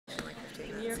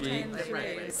York Times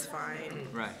is fine.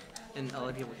 Right. And a lot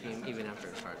of people came even after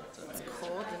it started. So. It's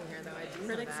cold in here, though. I do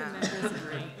Critics know and that. members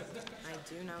agree. I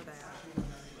do know that.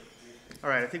 All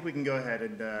right, I think we can go ahead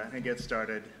and get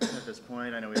started at this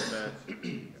point. I know we have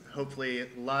hopefully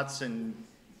lots and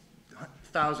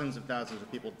thousands of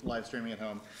people live streaming at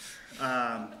home.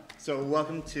 So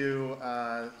welcome to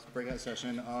this breakout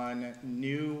session on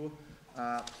new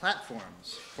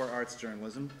platforms for arts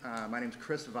journalism. My name is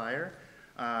Chris Vire,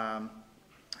 and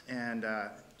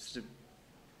just to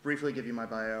briefly give you my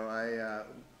bio, I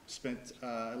spent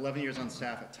 11 years on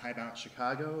staff at Time Out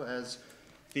Chicago as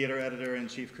theater editor and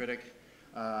chief critic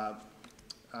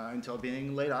until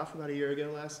being laid off about a year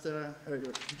ago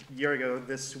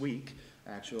this week,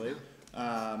 actually.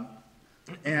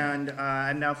 And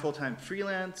I'm now full-time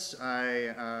freelance.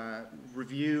 I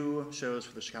review shows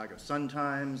for the Chicago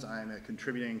Sun-Times. I'm a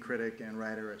contributing critic and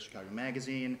writer at Chicago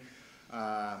Magazine.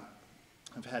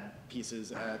 I've had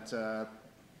pieces at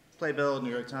Playbill, New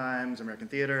York Times, American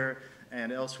Theater,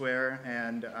 and elsewhere.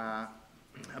 And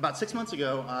about 6 months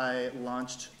ago, I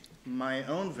launched my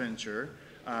own venture,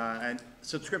 a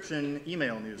subscription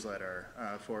email newsletter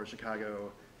for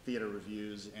Chicago theater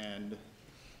reviews and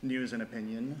news and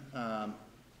opinion,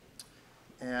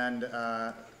 and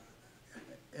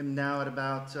am now at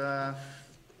about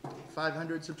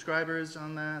 500 subscribers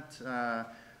on that,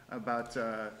 about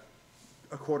a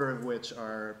quarter of which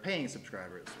are paying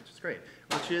subscribers, which is great,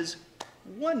 which is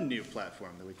one new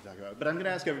platform that we can talk about. But I'm going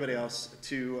to ask everybody else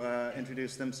to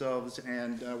introduce themselves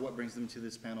and what brings them to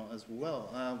this panel as well.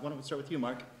 Why don't we start with you,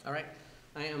 Mark? All right.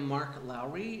 I am Mark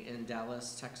Lowry in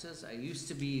Dallas, Texas. I used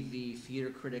to be the theater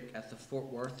critic at the Fort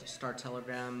Worth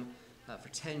Star-Telegram for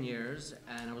 10 years,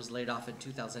 and I was laid off in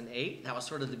 2008. That was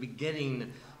sort of the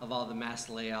beginning of all the mass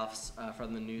layoffs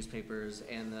from the newspapers,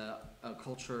 and the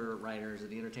culture writers and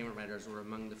the entertainment writers were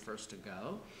among the first to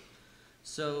go.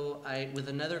 So with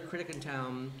another critic in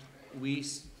town, we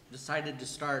decided to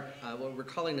start what we're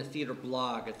calling a theater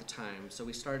blog at the time. So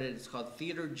we started, it's called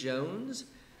Theater Jones.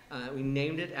 We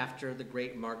named it after the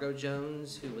great Margot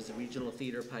Jones, who was a regional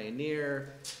theater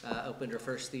pioneer, opened her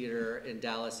first theater in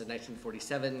Dallas in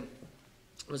 1947,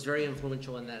 was very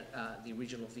influential in that the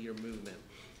regional theater movement.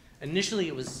 Initially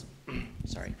it was,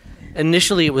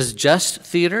 Initially it was just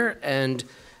theater, and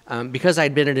because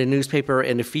I'd been in a newspaper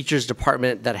in a features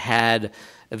department that had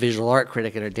a visual art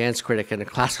critic and a dance critic and a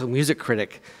classical music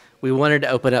critic, we wanted to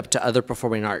open up to other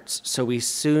performing arts. So we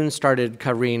soon started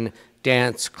covering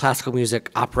dance, classical music,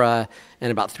 opera,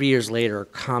 and about 3 years later,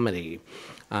 comedy.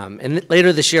 And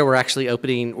later this year, we're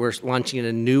launching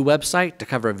a new website to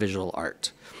cover visual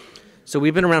art. So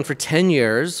we've been around for 10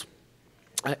 years.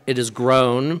 It has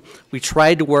grown. We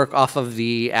tried to work off of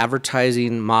the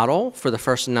advertising model for the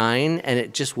first 9, and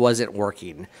it just wasn't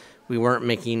working. We weren't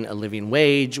making a living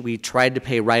wage. We tried to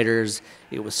pay writers.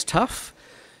 It was tough.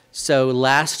 So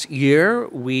last year,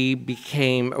 we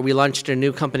launched a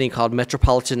new company called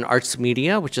Metropolitan Arts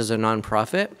Media, which is a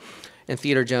nonprofit, and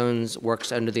Theater Jones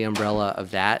works under the umbrella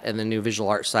of that, and the new visual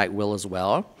art site will as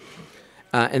well.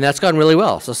 And that's gone really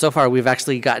well. So far, we've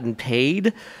actually gotten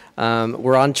paid.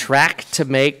 We're on track to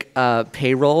make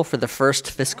payroll for the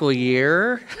first fiscal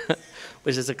year,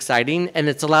 which is exciting, and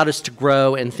it's allowed us to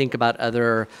grow and think about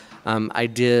other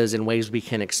ideas and ways we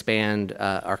can expand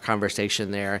our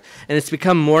conversation there. And it's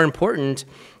become more important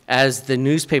as the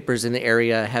newspapers in the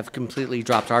area have completely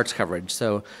dropped arts coverage.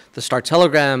 So the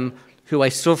Star-Telegram, who I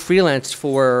still freelanced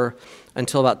for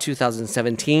until about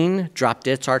 2017, dropped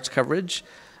its arts coverage.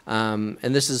 And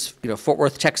this is Fort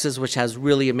Worth, Texas, which has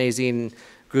really amazing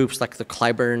groups like the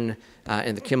Clyburn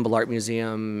and the Kimball Art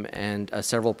Museum and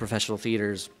several professional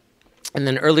theaters. And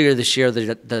then earlier this year,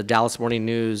 the Dallas Morning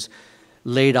News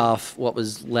laid off what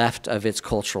was left of its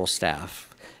cultural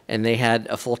staff. And they had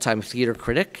a full-time theater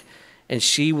critic, and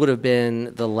she would have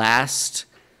been the last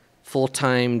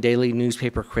full-time daily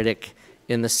newspaper critic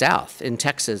in the South, in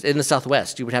Texas, in the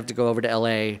Southwest. You would have to go over to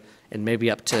LA and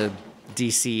maybe up to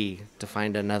DC to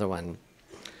find another one.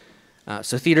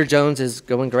 So Theater Jones is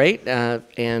going great,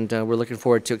 and we're looking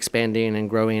forward to expanding and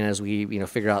growing as we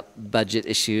figure out budget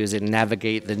issues and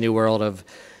navigate the new world of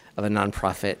a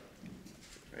nonprofit.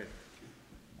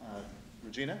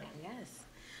 Regina?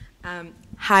 Yes.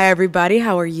 Hi, everybody.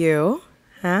 How are you?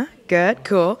 Huh? Good,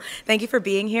 cool. Thank you for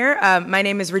being here. My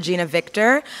name is Regina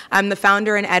Victor. I'm the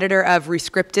founder and editor of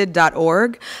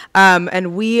rescripted.org.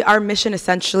 And our mission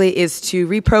essentially is to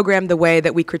reprogram the way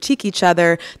that we critique each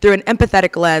other through an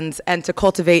empathetic lens and to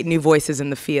cultivate new voices in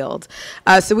the field.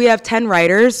 So we have 10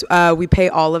 writers. We pay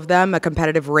all of them a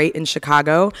competitive rate in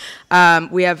Chicago.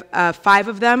 We have 5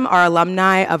 of them are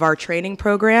alumni of our training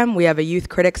program. We have a youth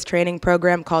critics training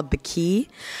program called The Key.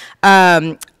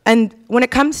 And when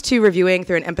it comes to reviewing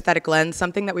through an empathetic lens,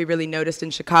 something that we really noticed in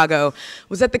Chicago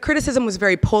was that the criticism was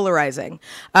very polarizing.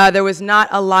 There was not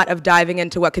a lot of diving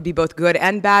into what could be both good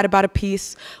and bad about a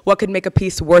piece, what could make a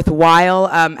piece worthwhile,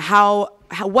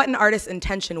 what an artist's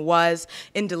intention was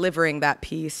in delivering that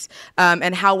piece,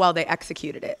 and how well they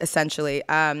executed it, essentially.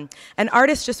 And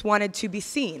artists just wanted to be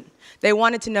seen. They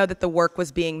wanted to know that the work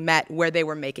was being met where they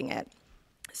were making it.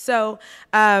 So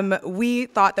we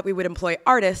thought that we would employ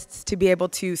artists to be able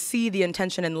to see the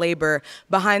intention and labor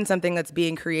behind something that's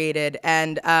being created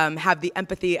and have the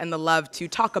empathy and the love to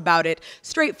talk about it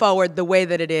straightforward the way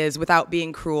that it is without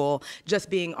being cruel, just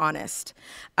being honest.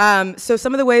 So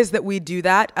some of the ways that we do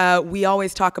that, we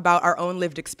always talk about our own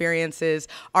lived experiences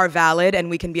are valid and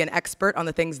we can be an expert on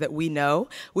the things that we know.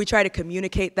 We try to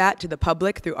communicate that to the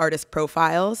public through artist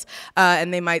profiles,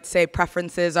 and they might say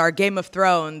preferences are Game of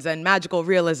Thrones and magical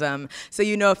realism. So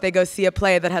you know if they go see a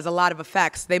play that has a lot of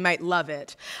effects, they might love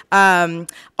it.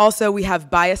 Also, we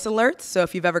have bias alerts. So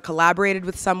if you've ever collaborated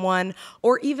with someone,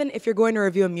 or even if you're going to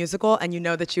review a musical and you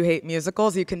know that you hate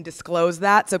musicals, you can disclose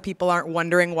that so people aren't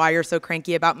wondering why you're so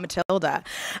cranky about Matilda.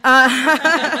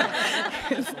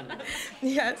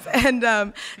 Yes, and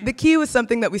The Key was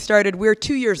something that we started, we're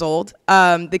 2 years old.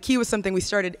 The Key was something we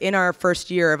started in our first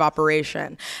year of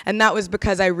operation. And that was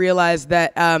because I realized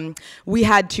that we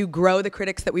had to grow the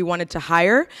critics that we wanted to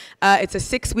hire. It's a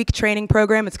 6-week training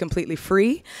program. It's completely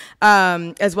free,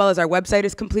 as well as our website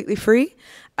is completely free.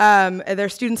 There are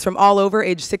students from all over,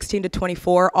 age 16 to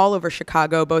 24, all over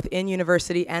Chicago, both in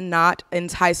university and not, in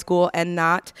high school and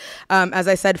not. As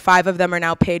I said, 5 of them are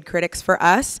now paid critics for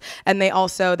us, and there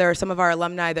are some of our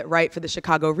alumni that write for the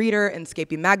Chicago Reader and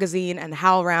Scapy Magazine and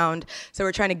HowlRound, so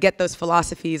we're trying to get those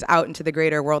philosophies out into the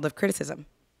greater world of criticism.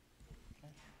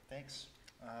 Okay, thanks.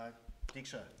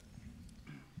 Diksha.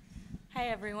 Hi,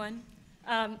 everyone.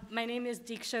 My name is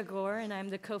Diksha Gore, and I'm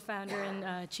the co-founder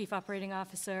and chief operating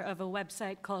officer of a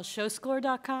website called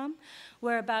showscore.com.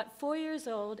 We're about 4 years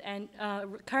old, and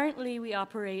currently we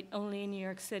operate only in New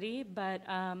York City, but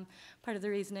part of the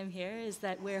reason I'm here is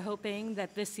that we're hoping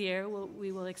that this year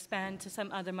we will expand to some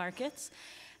other markets.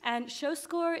 And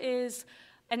ShowScore is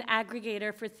an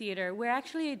aggregator for theater. We're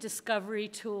actually a discovery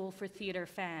tool for theater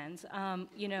fans.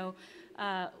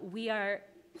 We are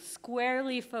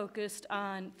squarely focused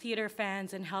on theater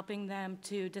fans and helping them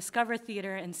to discover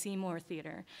theater and see more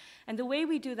theater. And the way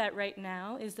we do that right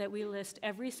now is that we list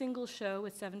every single show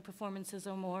with 7 performances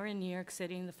or more in New York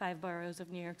City, in the 5 boroughs of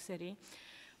New York City.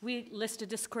 We list a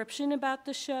description about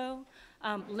the show,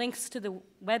 links to the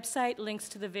website, links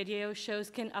to the video. Shows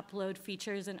can upload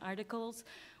features and articles.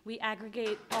 We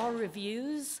aggregate all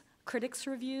reviews, critics'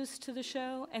 reviews to the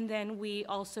show, and then we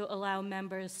also allow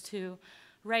members to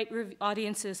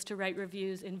audiences to write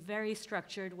reviews in very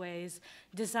structured ways,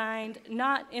 designed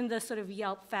not in the sort of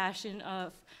Yelp fashion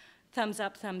of thumbs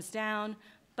up, thumbs down,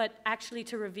 but actually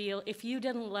to reveal if you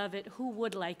didn't love it, who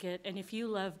would like it, and if you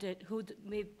loved it,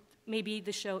 maybe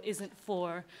the show isn't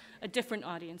for a different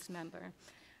audience member.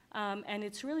 And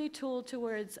it's really a tool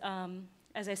towards,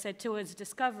 as I said, towards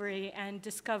discovery, and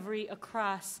discovery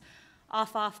across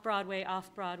off-Broadway,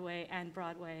 off-Broadway, and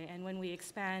Broadway. And when we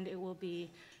expand, it will be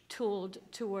tooled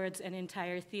towards an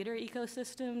entire theater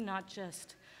ecosystem, not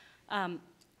just 1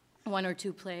 or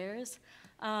 2 players.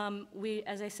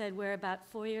 As I said, we're about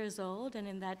 4 years old, and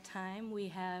in that time, we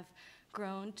have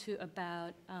grown to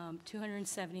about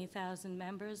 270,000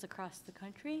 members across the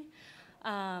country.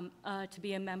 To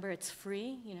be a member, it's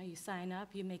free. You sign up,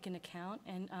 you make an account,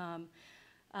 and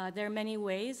there are many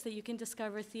ways that you can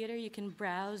discover theater. You can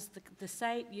browse the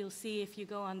site. You'll see if you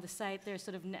go on the site, there's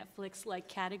sort of Netflix-like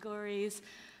categories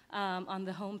on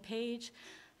the home page.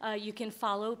 You can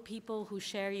follow people who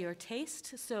share your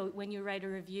taste. So when you write a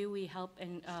review, we help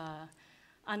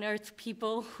unearth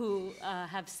people who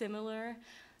have similar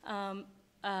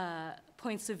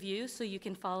points of view, so you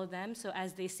can follow them. So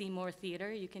as they see more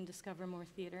theater, you can discover more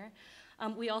theater.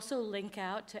 We also link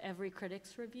out to every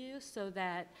critic's review so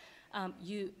that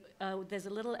there's a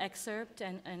little excerpt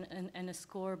and a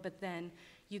score, but then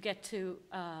you get to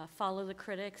follow the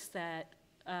critics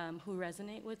who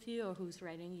resonate with you or whose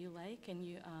writing you like, and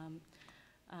you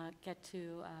get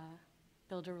to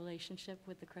build a relationship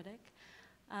with the critic.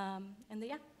 And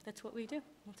yeah, that's what we do.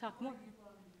 We'll talk more.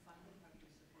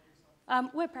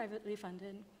 We're privately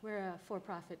funded. We're a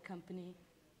for-profit company.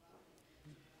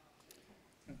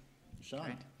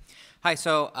 Sean. Hi,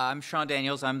 so I'm Sean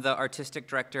Daniels. I'm the artistic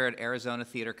director at Arizona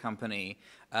Theater Company,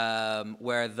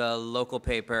 where the local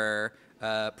paper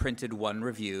printed one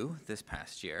review this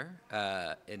past year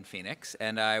in Phoenix.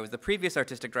 And I was the previous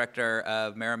artistic director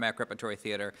of Merrimack Repertory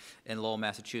Theater in Lowell,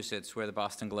 Massachusetts, where the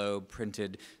Boston Globe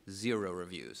printed 0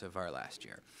 reviews of our last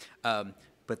year.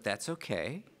 But that's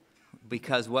okay,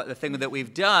 because the thing that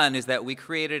we've done is that we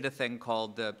created a thing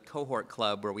called the Cohort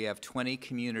Club, where we have 20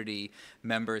 community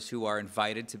members who are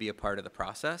invited to be a part of the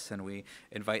process, and we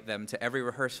invite them to every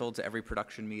rehearsal, to every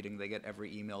production meeting. They get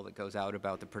every email that goes out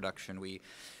about the production. We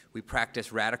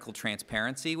practice radical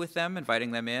transparency with them,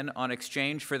 inviting them in on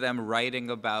exchange for them writing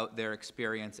about their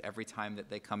experience every time that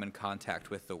they come in contact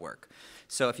with the work.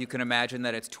 So if you can imagine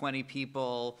that it's 20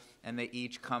 people and they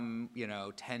each come,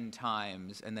 10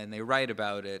 times, and then they write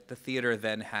about it, the theater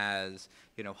then has,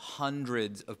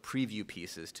 hundreds of preview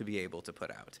pieces to be able to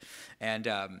put out. And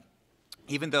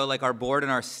even though our board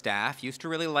and our staff used to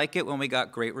really like it when we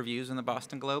got great reviews in the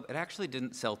Boston Globe, it actually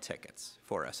didn't sell tickets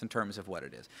for us in terms of what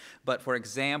it is. But for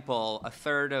example,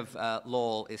 1/3 of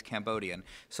Lowell is Cambodian.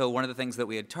 So one of the things that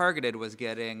we had targeted was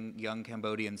getting young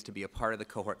Cambodians to be a part of the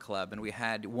Cohort Club. And we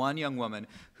had one young woman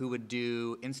who would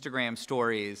do Instagram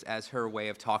stories as her way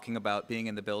of talking about being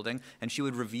in the building. And she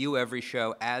would review every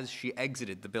show as she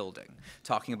exited the building,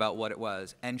 talking about what it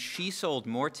was. And she sold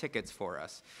more tickets for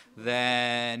us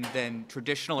than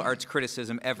traditional arts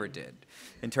criticism ever did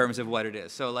in terms of what it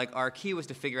is. So our key was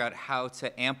to figure out how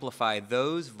to amplify those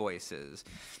voices,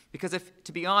 because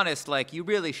to be honest, you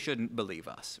really shouldn't believe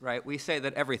us, right? We say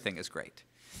that everything is great.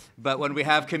 But when we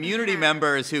have community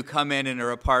members who come in and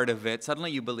are a part of it,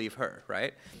 suddenly you believe her,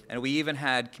 right? And we even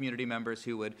had community members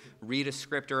who would read a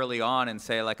script early on and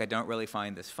say, I don't really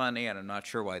find this funny, and I'm not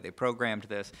sure why they programmed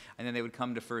this. And then they would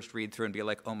come to first read through and be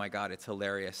like, oh my God, it's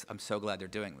hilarious. I'm so glad they're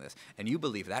doing this. And you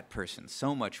believe that person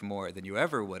so much more than you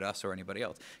ever would us or anybody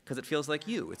else, because it feels like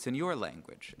you. It's in your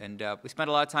language. And we spent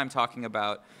a lot of time talking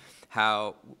about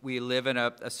how we live in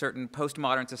a certain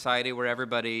postmodern society where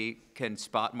everybody can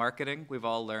spot marketing. We've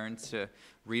all learned to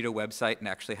read a website and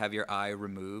actually have your eye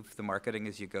remove the marketing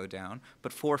as you go down.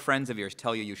 But 4 friends of yours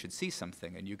tell you should see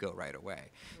something, and you go right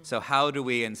away. So how do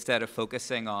we, instead of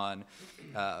focusing on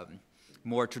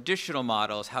more traditional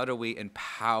models, how do we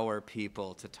empower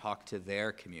people to talk to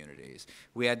their communities?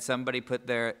 We had somebody put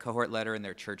their cohort letter in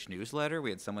their church newsletter. We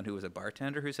had someone who was a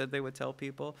bartender who said they would tell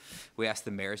people. We asked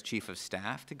the mayor's chief of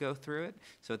staff to go through it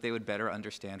so that they would better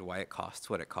understand why it costs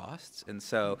what it costs. And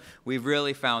so we've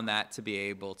really found that to be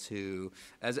able to,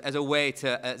 as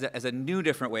a new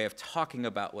different way of talking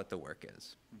about what the work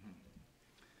is.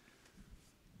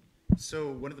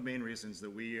 So one of the main reasons that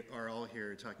we are all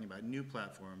here talking about new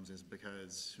platforms is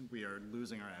because we are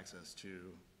losing our access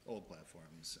to old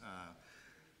platforms.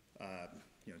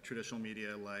 Traditional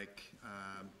media like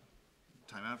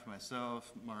Time Out for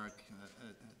myself, Mark,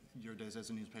 your days as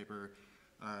a newspaper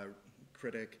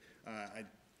critic. I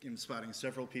am spotting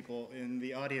several people in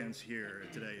the audience here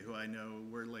today who I know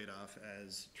were laid off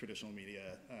as traditional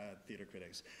media theater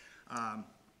critics.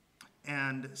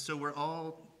 And so we're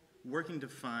all working to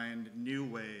find new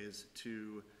ways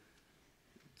to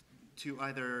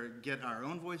either get our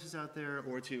own voices out there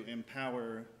or to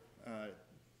empower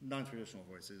non-traditional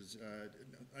voices,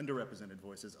 underrepresented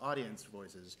voices, audience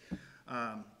voices.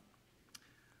 I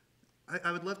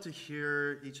would love to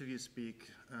hear each of you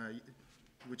speak,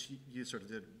 which you sort of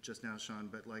did just now, Sean,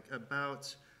 but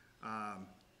about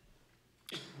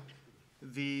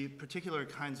the particular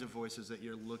kinds of voices that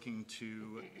you're looking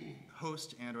to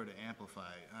host and or to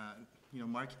amplify.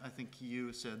 Mark, I think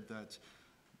you said that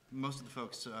most of the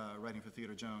folks writing for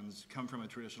Theater Jones come from a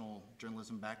traditional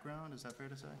journalism background. Is that fair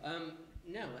to say?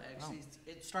 No, actually,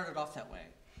 it started off that way.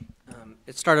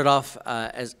 It started off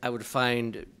as I would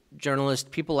find journalists,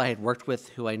 people I had worked with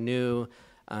who I knew,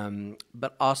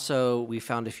 but also we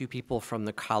found a few people from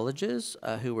the colleges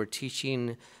who were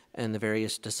teaching in the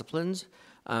various disciplines.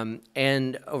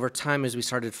 And over time, as we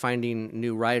started finding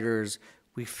new writers,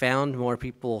 we found more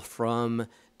people from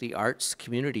the arts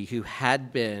community who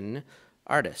had been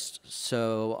artists.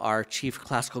 So our chief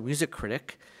classical music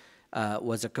critic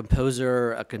was a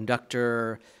composer, a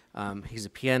conductor, he's a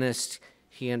pianist.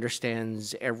 He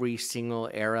understands every single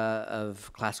era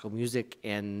of classical music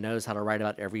and knows how to write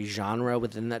about every genre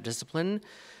within that discipline.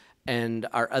 And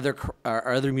our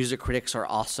other music critics are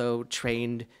also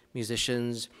trained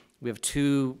musicians. We have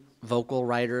 2 vocal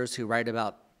writers who write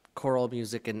about choral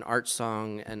music and art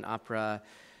song and opera.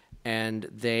 and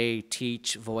they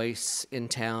teach voice in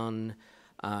town.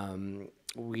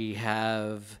 We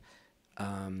have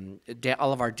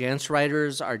all of our dance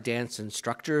writers are dance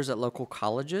instructors at local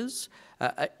colleges.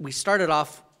 We started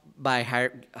off by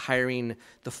hiring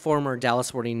the former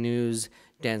Dallas Morning News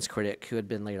dance critic who had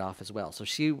been laid off as well. So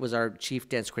she was our chief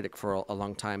dance critic for a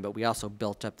long time, but we also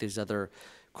built up these other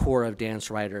core of dance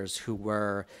writers who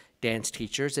were dance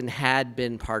teachers and had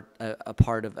been a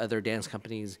part of other dance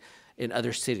companies in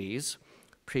other cities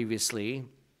previously.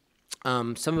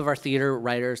 Some of our theater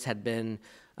writers had been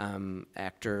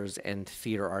actors and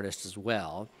theater artists as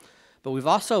well. But we've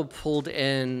also pulled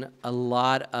in a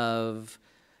lot of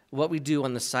what we do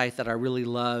on the site that I really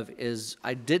love is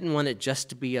I didn't want it just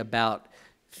to be about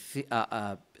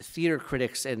theater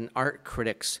critics and art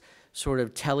critics sort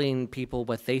of telling people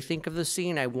what they think of the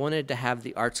scene. I wanted to have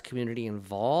the arts community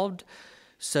involved.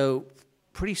 So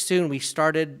pretty soon we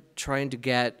started trying to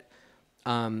get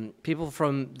people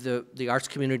from the arts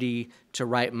community to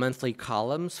write monthly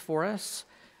columns for us.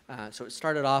 So it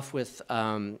started off with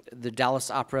the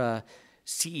Dallas Opera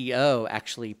CEO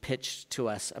actually pitched to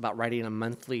us about writing a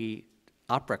monthly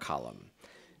opera column.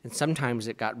 And sometimes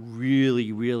it got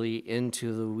really, really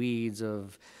into the weeds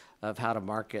of how to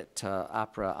market to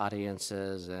opera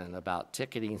audiences and about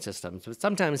ticketing systems. But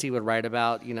sometimes he would write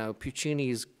about,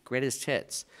 Puccini's greatest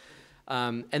hits.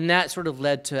 And that sort of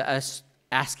led to us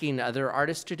asking other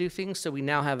artists to do things. So we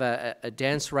now have a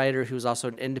dance writer who's also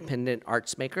an independent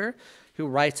arts maker who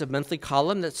writes a monthly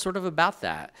column that's sort of about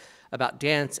that, about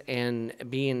dance and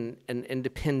being an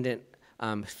independent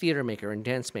theater maker and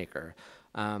dance maker.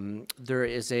 There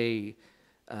is a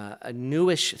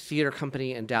newish theater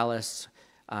company in Dallas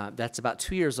that's about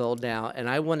 2 years old now, and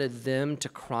I wanted them to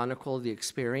chronicle the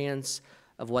experience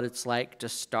of what it's like to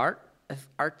start an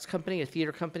arts company, a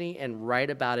theater company, and write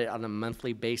about it on a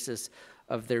monthly basis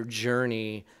of their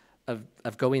journey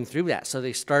of going through that. So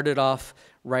they started off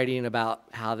writing about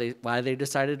why they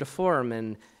decided to form,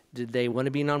 and did they want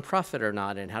to be nonprofit or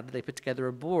not, and how did they put together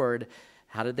a board,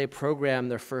 how did they program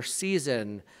their first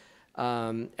season,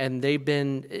 and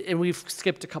we've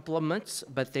skipped a couple of months,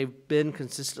 but they've been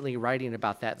consistently writing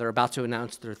about that. They're about to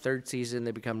announce their third season.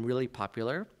 They become really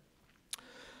popular.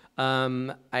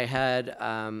 I had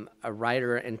a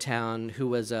writer in town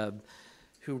who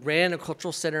ran a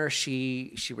cultural center.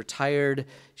 She retired.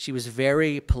 She was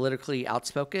very politically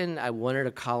outspoken. I wanted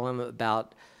a column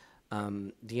about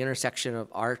the intersection of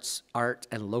art,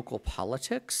 and local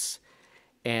politics,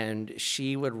 and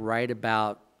she would write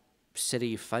about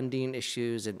city funding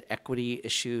issues and equity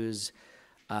issues,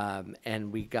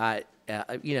 and we got,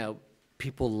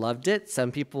 people loved it.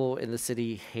 Some people in the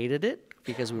city hated it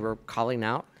because we were calling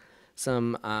out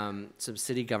some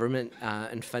city government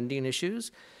and funding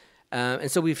issues.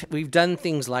 And so we've done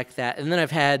things like that. And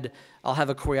then I'll have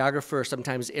a choreographer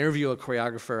sometimes interview a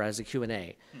choreographer as a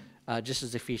Q&A, just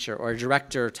as a feature, or a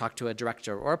director talk to a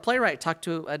director, or a playwright talk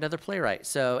to another playwright.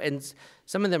 So, and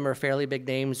some of them are fairly big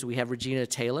names. We have Regina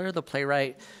Taylor, the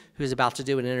playwright, who's about to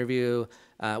do an interview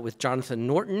with Jonathan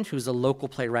Norton, who's a local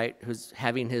playwright who's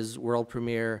having his world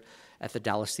premiere at the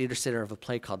Dallas Theater Center of a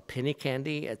play called Penny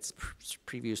Candy. It's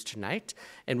previews tonight.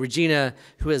 And Regina,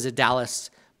 who is a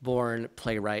Dallas-born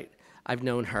playwright, I've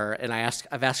known her, and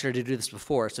I've asked her to do this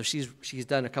before, so she's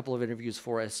done a couple of interviews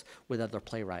for us with other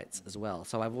playwrights as well.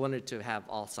 So I wanted to have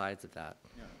all sides of that.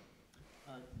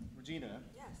 Yeah. Regina,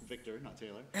 yes. Victor, not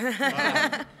Taylor.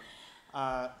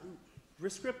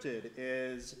 Rescripted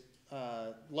is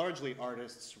largely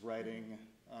artists writing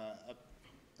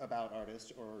about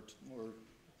artists or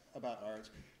about art.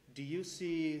 Do you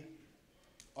see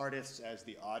artists as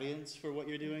the audience for what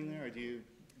you're doing there, or do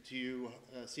you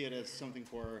see it as something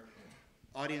for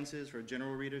audiences, for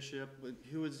general readership?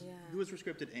 Who is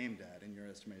Rescripted aimed at, in your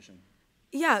estimation?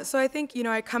 Yeah, so I think,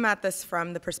 I come at this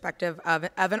from the perspective of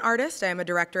an artist. I am a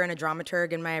director and a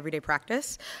dramaturg in my everyday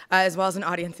practice, as well as an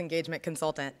audience engagement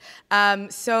consultant.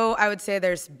 So I would say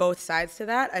there's both sides to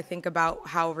that. I think about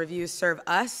how reviews serve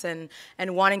us and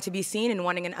wanting to be seen and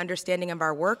wanting an understanding of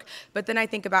our work. But then I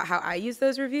think about how I use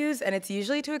those reviews, and it's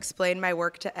usually to explain my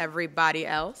work to everybody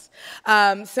else.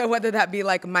 So whether that be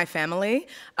like my family,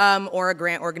 or a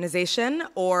grant organization,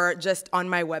 or just on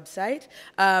my website,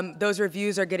 those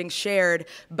reviews are getting shared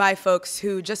hired by folks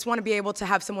who just want to be able to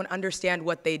have someone understand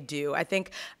what they do.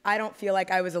 I don't feel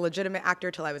like I was a legitimate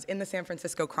actor till I was in the San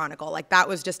Francisco Chronicle. Like, that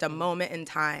was just a moment in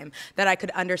time that I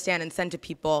could understand and send to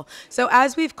people. So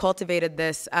as we've cultivated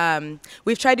this,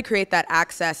 we've tried to create that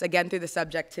access, again, through the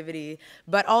subjectivity,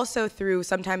 but also through,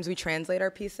 sometimes we translate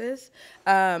our pieces.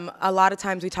 A lot of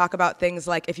times we talk about things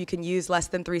like, if you can use less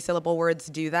than 3-syllable words,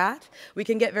 do that. We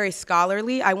can get very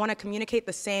scholarly. I want to communicate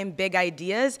the same big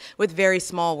ideas with very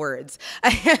small words.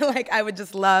 I would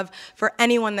just love for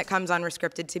anyone that comes on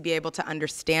Rescripted to be able to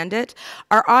understand it.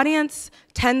 Our audience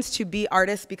tends to be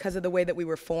artists because of the way that we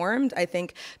were formed. I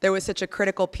think there was such a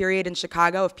critical period in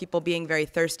Chicago of people being very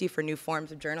thirsty for new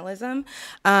forms of journalism.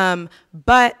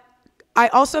 But I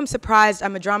also am surprised,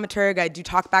 I'm a dramaturg, I do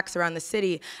talkbacks around the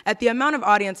city, at the amount of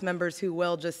audience members who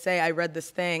will just say, I read this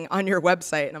thing on your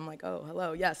website, and I'm like, oh,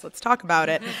 hello, yes, let's talk about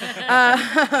it.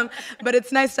 But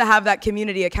it's nice to have that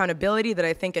community accountability that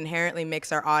I think inherently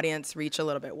makes our audience reach a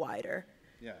little bit wider.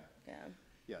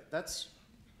 Yeah, that's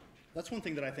one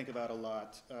thing that I think about a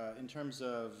lot in terms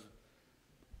of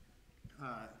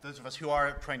those of us who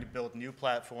are trying to build new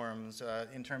platforms,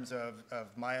 in terms of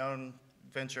my own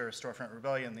venture, Storefront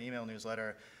Rebellion, the email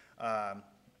newsletter.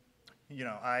 You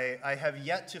know, I have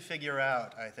yet to figure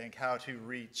out, I think, how to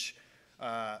reach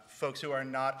folks who are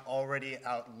not already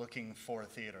out looking for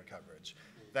theater coverage.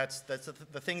 That's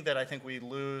the thing that I think we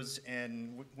lose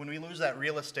when we lose that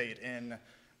real estate in,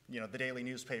 you know, the daily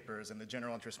newspapers and the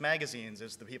general interest magazines,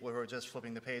 is the people who are just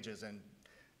flipping the pages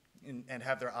and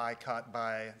have their eye caught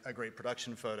by a great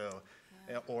production photo,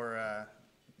 or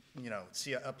you know,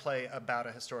 see a play about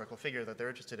a historical figure that they're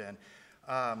interested in.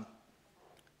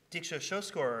 Diksha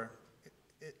ShowScore,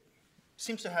 it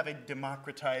seems to have a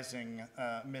democratizing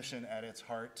mission at its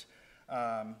heart.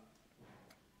 You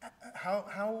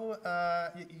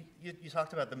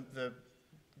talked about the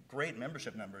great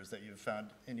membership numbers that you've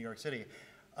found in New York City.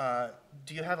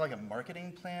 Do you have like a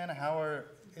marketing plan?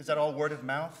 Is that all word of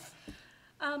mouth?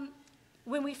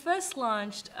 When we first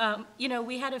launched, you know,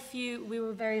 we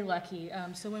were very lucky.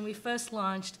 So when we first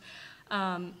launched,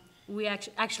 we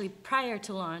actually prior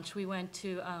to launch, we went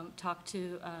to talk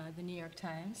to the New York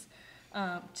Times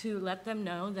to let them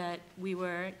know that we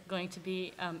were going to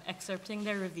be excerpting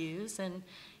their reviews and,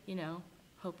 you know,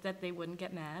 hope that they wouldn't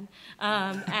get mad.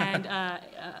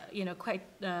 You know, quite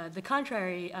the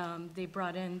contrary, they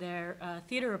brought in their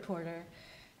theater reporter,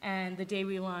 and the day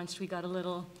we launched, we got a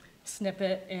little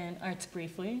snippet in Arts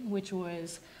Briefly, which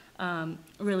was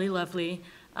really lovely.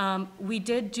 We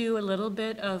did do a little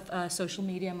bit of social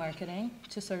media marketing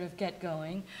to sort of get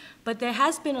going, but there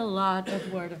has been a lot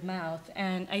of word of mouth,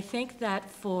 and I think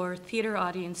that for theater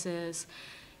audiences,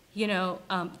 you know,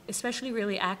 especially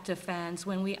really active fans,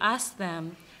 when we ask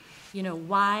them, you know,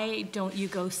 why don't you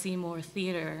go see more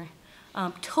theater,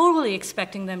 totally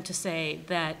expecting them to say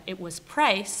that it was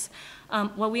price,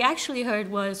 what we actually heard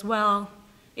was, well,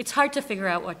 it's hard to figure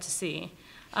out what to see.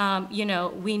 You know,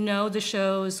 we know the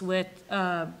shows with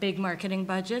big marketing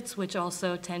budgets, which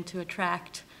also tend to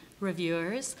attract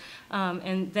reviewers.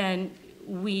 And then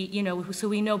you know, so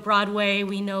we know Broadway,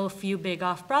 we know a few big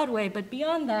off-Broadway, but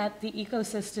beyond that, the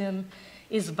ecosystem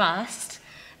is vast.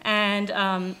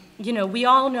 And, you know, we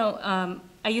all know,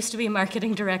 I used to be a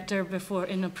marketing director before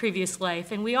in a previous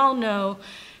life, and we all know,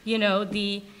 you know,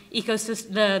 the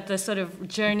ecosystem, the sort of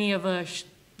journey of a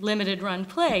limited run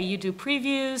play. You do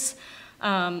previews,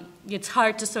 it's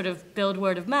hard to sort of build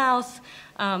word of mouth.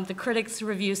 The critics'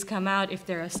 reviews come out if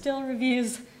there are still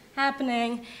reviews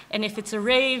happening, and if it's a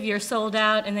rave, you're sold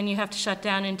out, and then you have to shut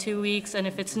down in 2 weeks, and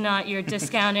if it's not, you're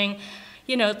discounting,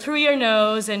 you know, through your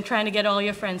nose and trying to get all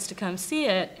your friends to come see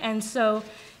it. And so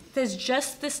there's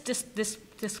just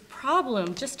this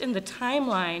problem just in the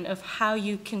timeline of how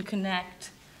you can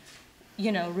connect,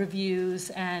 you know, reviews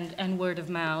and word of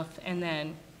mouth and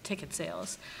then ticket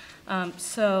sales.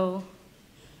 So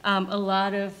a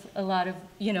lot of,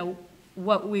 you know,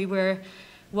 what we were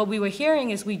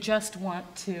hearing is we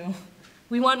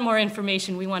want more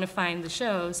information, we want to find the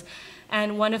shows.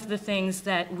 And one of the things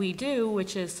that we do,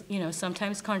 which is, you know,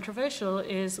 sometimes controversial,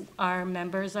 is our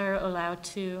members are allowed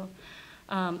to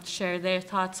share their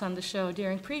thoughts on the show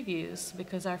during previews,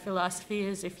 because our philosophy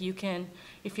is if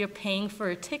you're paying for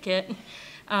a ticket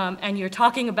and you're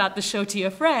talking about the show to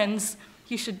your friends,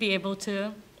 you should be able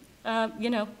to, you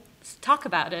know, talk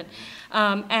about it.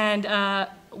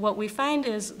 What we find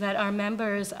is that our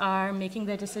members are making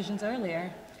their decisions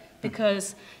earlier,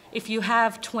 because if you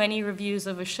have 20 reviews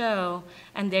of a show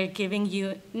and they're giving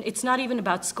you, it's not even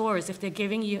about scores, if they're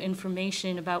giving you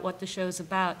information about what the show's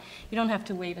about, you don't have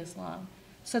to wait as long.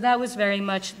 So that was very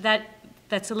much,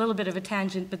 that's a little bit of a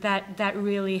tangent, but that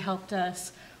really helped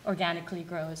us organically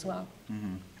grow as well.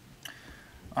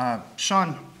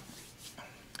 Sean,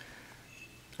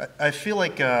 I feel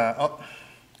like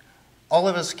all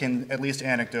of us can at least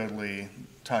anecdotally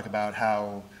talk about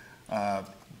how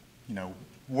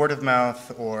word of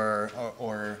mouth or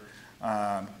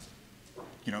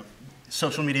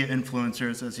social media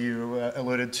influencers, as you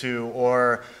alluded to,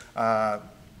 or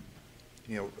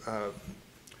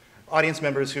audience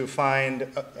members who find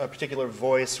a particular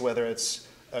voice, whether it's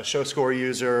a show score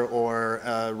user or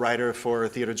a writer for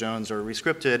Theater Jones or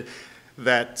Rescripted,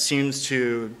 that seems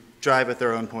to drive at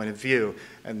their own point of view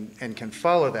and can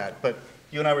follow that. But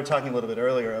you and I were talking a little bit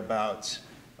earlier about,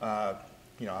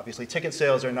 obviously ticket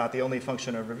sales are not the only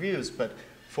function of reviews, but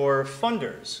for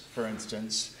funders, for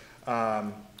instance,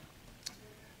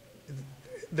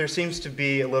 there seems to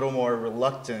be a little more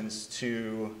reluctance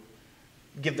to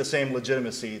give the same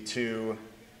legitimacy to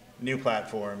new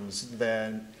platforms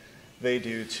than they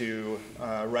do to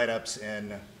write-ups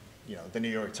in, the New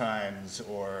York Times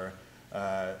or,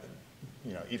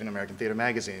 even American Theater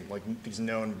Magazine, like these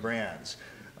known brands.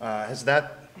 How has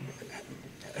that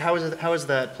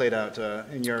played out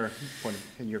in your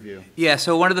view? Yeah,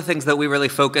 so one of the things that we really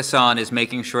focus on is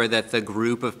making sure that the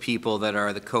group of people that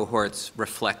are the cohorts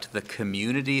reflect the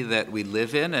community that we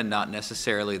live in and not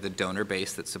necessarily the donor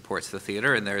base that supports the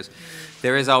theater. And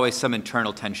there is always some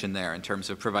internal tension there in terms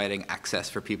of providing access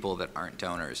for people that aren't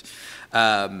donors.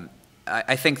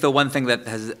 I think the one thing that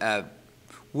has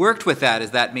worked with that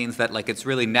is that means that it's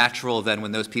really natural then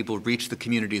when those people reach the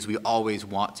communities we always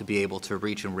want to be able to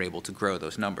reach, and we're able to grow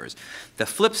those numbers. The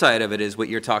flip side of it is what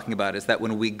you're talking about, is that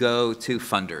when we go to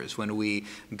funders, when we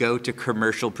go to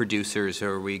commercial producers,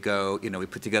 or we go, we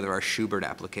put together our Schubert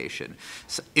application,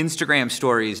 so Instagram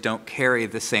stories don't carry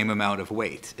the same amount of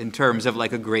weight in terms of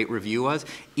a great review was,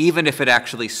 even if it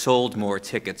actually sold more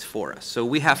tickets for us. So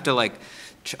we have to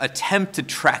attempt to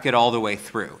track it all the way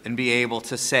through and be able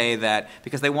to say that,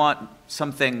 because they want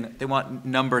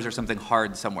numbers or something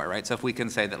hard somewhere, right? So if we can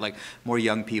say that more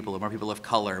young people, or more people of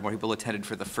color, more people attended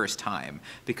for the first time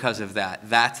because of that,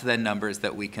 that's then numbers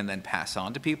that we can then pass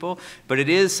on to people. But it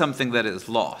is something that is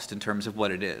lost in terms of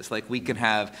what it is. We can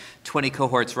have 20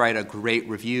 cohorts write a great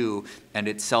review and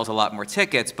it sells a lot more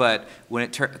tickets, but when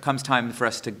it comes time for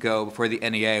us to go before the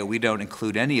NEA, we don't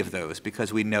include any of those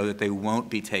because we know that they won't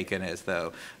be taken as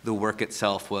though the work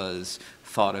itself was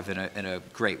thought of in a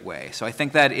great way. So I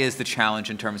think that is the challenge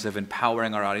in terms of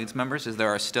empowering our audience members, is there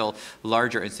are still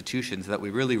larger institutions that we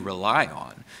really rely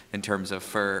on in terms of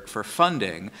for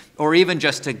funding, or even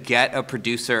just to get a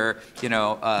producer,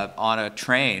 on a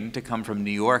train to come from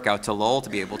New York out to Lowell to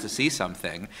be able to see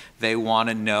something. They want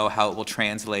to know how it will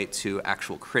translate to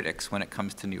actual critics when it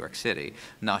comes to New York City,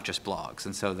 not just blogs.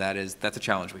 And so that's a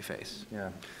challenge we face.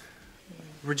 Yeah.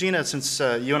 Regina, since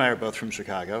you and I are both from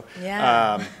Chicago,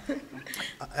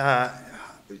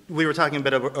 we were talking a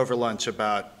bit over lunch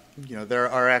about, there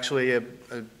are actually a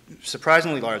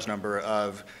surprisingly large number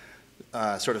of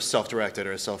sort of self-directed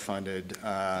or self-funded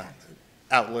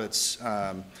outlets,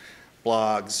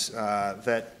 blogs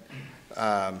that,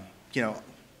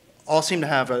 all seem to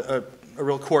have a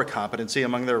real core competency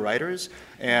among their writers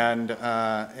and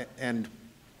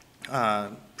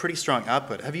pretty strong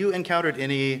output. Have you encountered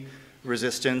any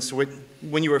resistance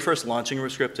when you were first launching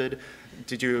Rescripted?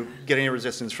 Did you get any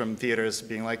resistance from theaters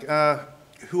being like,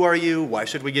 who are you? Why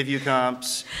should we give you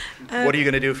comps? What are you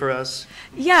going to do for us?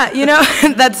 Yeah,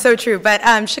 that's so true.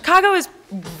 But Chicago is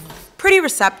pretty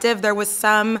receptive. There was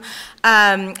some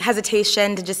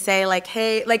hesitation to just say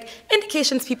hey,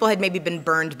 indications people had maybe been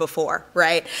burned before,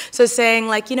 right? So saying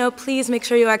please make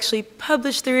sure you actually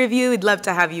publish the review. We'd love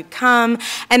to have you come.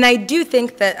 And I do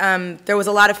think that there was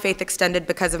a lot of faith extended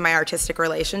because of my artistic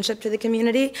relationship to the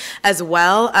community as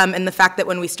well, and the fact that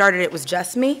when we started it was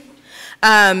just me.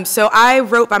 So I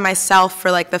wrote by myself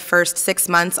for the first 6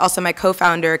 months. Also my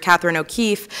co-founder, Catherine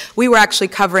O'Keefe, we were actually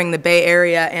covering the Bay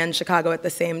Area and Chicago at the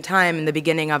same time in the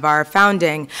beginning of our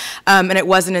founding. And it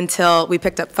wasn't until we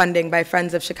picked up funding by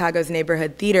Friends of Chicago's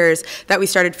Neighborhood Theaters that we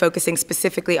started focusing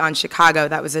specifically on Chicago.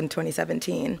 That was in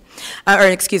 2018.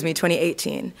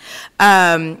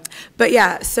 But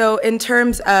yeah, so in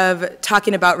terms of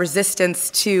talking about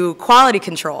resistance to quality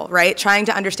control, right? Trying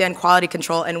to understand quality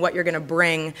control and what you're going to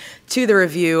bring to the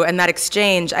review, and that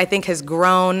exchange, I think, has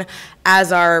grown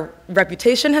as our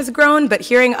reputation has grown, but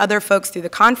hearing other folks through the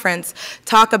conference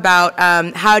talk about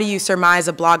how do you surmise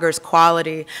a blogger's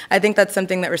quality. I think that's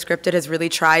something that Rescripted has really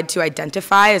tried to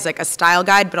identify as like a style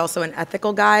guide, but also an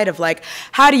ethical guide of like,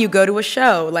 how do you go to a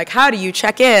show? Like, how do you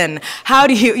check in? How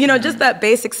do you, just that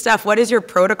basic stuff. What is your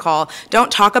protocol?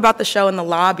 Don't talk about the show in the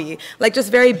lobby. Like,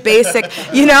 just very basic,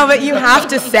 but you have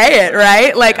to say it,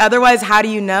 right? Like, otherwise, how do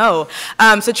you know?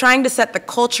 So trying to set the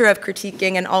culture of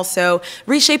critiquing and also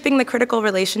reshaping the critical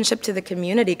relationship to the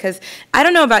community, because I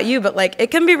don't know about you, but like, it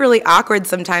can be really awkward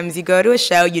sometimes. You go to a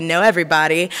show, you know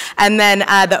everybody, and then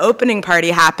the opening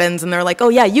party happens, and they're like, oh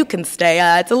yeah, you can stay.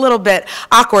 It's a little bit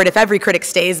awkward if every critic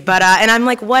stays, but, and I'm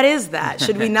like, what is that?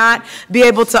 Should we not be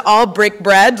able to all break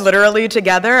bread literally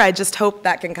together? I just hope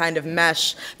that can kind of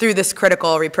mesh through this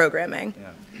critical reprogramming.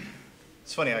 Yeah.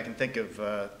 It's funny, I can think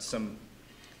of some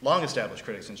long-established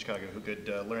critics in Chicago who could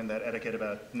learn that etiquette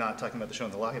about not talking about the show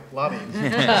in the lobby.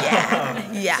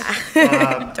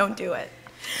 Don't do it.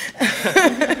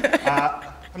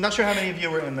 I'm not sure how many of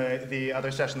you were in the other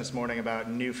session this morning about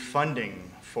new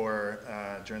funding for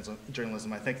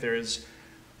journalism. I think there's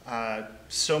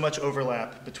so much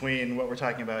overlap between what we're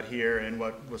talking about here and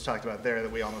what was talked about there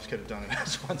that we almost could have done it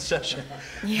as one session.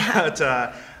 Yeah. But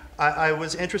I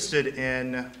was interested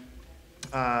in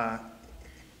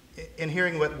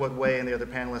hearing what Wei and the other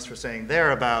panelists were saying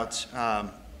there about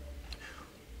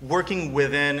working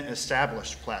within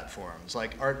established platforms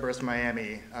like Artburst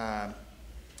Miami,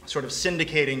 sort of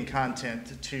syndicating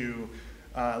content to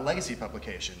legacy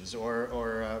publications,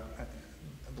 or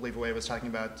I believe Wei was talking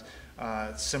about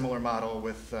similar model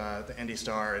with the Indy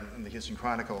Star and the Houston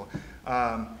Chronicle.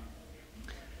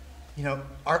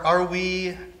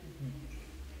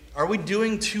 Are we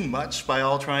doing too much by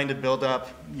all trying to build up,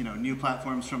 new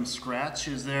platforms from scratch?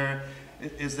 Is there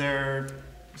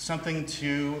something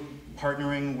to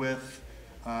partnering with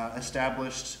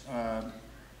established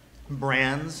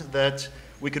brands that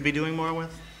we could be doing more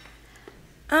with?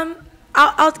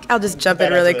 I'll just jump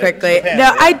in really quickly.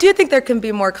 No, I do think there can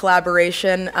be more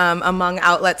collaboration among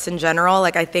outlets in general.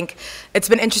 Like, I think it's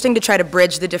been interesting to try to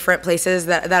bridge the different places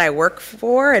that I work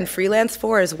for and freelance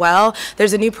for as well.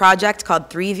 There's a new project called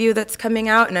 3View that's coming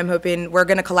out, and I'm hoping we're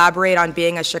going to collaborate on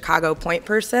being a Chicago point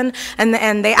person.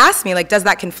 And they asked me, like, does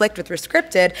that conflict with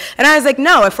Rescripted? And I was like,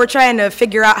 no, if we're trying to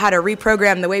figure out how to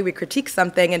reprogram the way we critique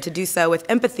something and to do so with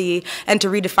empathy and to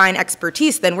redefine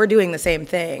expertise, then we're doing the same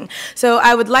thing. So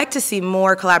I would like to see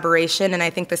more collaboration, and I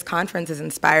think this conference is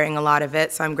inspiring a lot of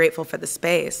it, so I'm grateful for the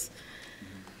space.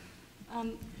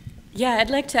 Yeah, I'd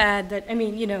like to add that,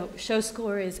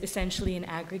 ShowScore is essentially an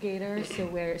aggregator, so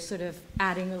we're sort of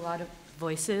adding a lot of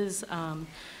voices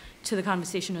to the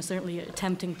conversation, or certainly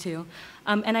attempting to.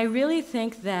 And I really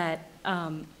think that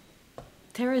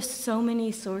there are so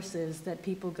many sources that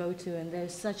people go to, and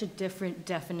there's such a different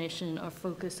definition or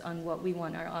focus on what we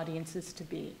want our audiences to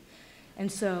be.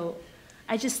 And so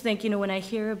I just think, when I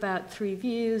hear about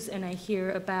 3Views and I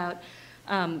hear about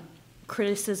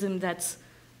criticism that's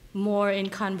more in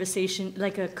conversation,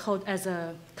 like as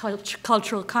a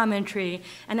cultural commentary,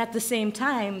 and at the same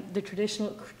time, the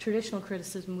traditional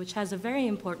criticism, which has a very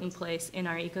important place in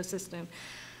our ecosystem,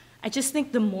 I just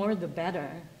think the more the better.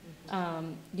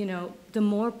 The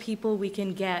more people we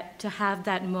can get to have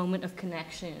that moment of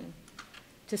connection,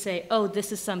 to say, oh,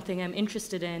 this is something I'm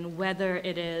interested in, whether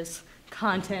it is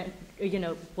content,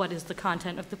 what is the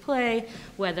content of the play,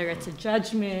 whether it's a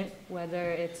judgment,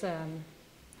 whether it's,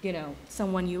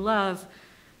 someone you love,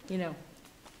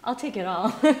 I'll take it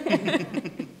all.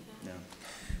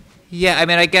 Yeah,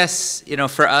 I guess,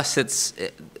 for us, it's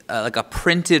like a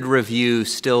printed review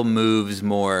still moves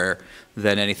more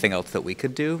than anything else that we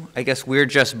could do. I guess we're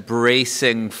just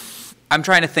bracing, I'm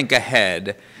trying to think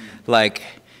ahead, like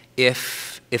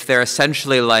if they're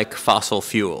essentially like fossil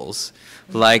fuels,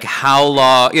 like how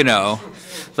long,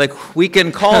 like we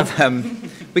can call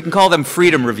them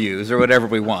freedom reviews or whatever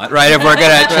we want, right? If we're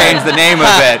gonna change the name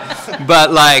of it,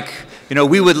 but like,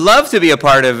 we would love to be a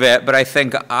part of it, but I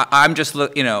think I'm just,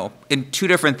 in two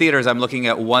different theaters, I'm looking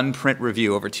at one print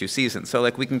review over 2 seasons. So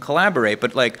like we can collaborate,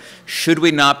 but like, should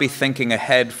we not be thinking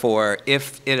ahead for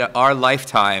if in our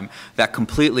lifetime that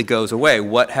completely goes away,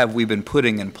 what have we been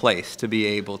putting in place to be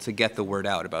able to get the word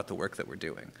out about the work that we're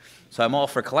doing? So I'm all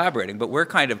for collaborating, but we're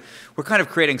kind of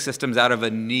creating systems out of a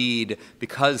need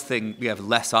because we have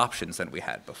less options than we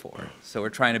had before. So we're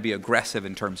trying to be aggressive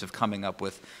in terms of coming up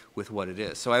with what it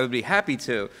is. So I would be happy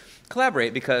to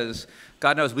collaborate because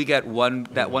God knows we get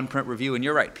that one print review, and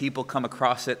you're right, people come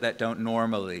across it that don't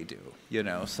normally do.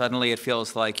 Suddenly it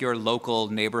feels like your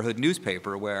local neighborhood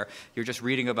newspaper where you're just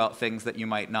reading about things that you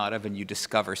might not have, and you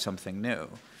discover something new.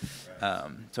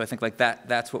 So I think like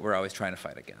that's what we're always trying to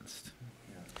fight against.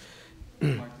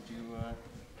 Mark, did you?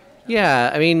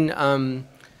 Yeah, I mean,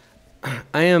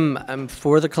 I'm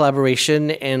for the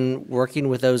collaboration and working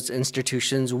with those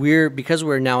institutions. Because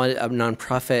we're now a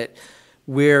nonprofit,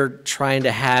 we're trying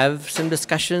to have some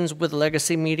discussions with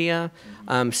legacy media,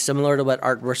 similar to what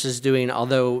Artverse is doing,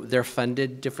 although they're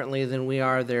funded differently than we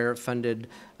are. They're funded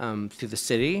through the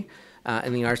city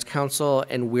and the Arts Council,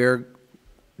 and we're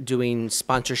doing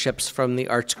sponsorships from the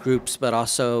arts groups, but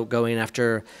also going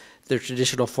after the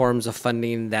traditional forms of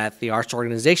funding that the arts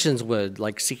organizations would,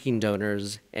 like seeking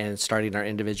donors and starting our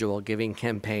individual giving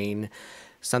campaign,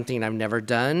 something I've never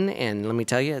done, and let me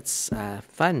tell you, it's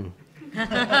fun.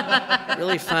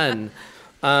 Really fun.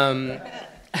 And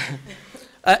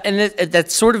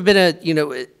that's sort of been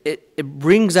it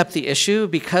brings up the issue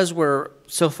because we're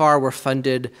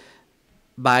funded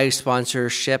by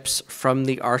sponsorships from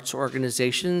the arts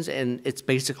organizations, and it's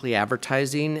basically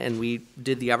advertising, and we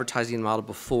did the advertising model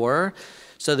before.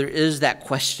 So there is that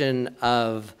question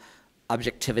of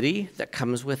objectivity that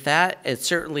comes with that. It's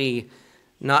certainly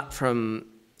not from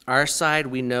our side.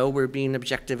 We know we're being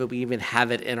objective, and we even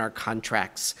have it in our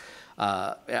contracts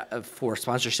for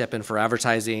sponsorship and for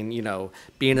advertising. You know,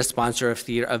 being a sponsor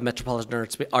of Metropolitan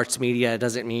Arts Media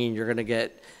doesn't mean you're going to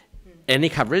get any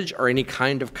coverage or any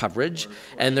kind of coverage,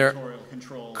 and there,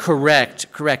 correct,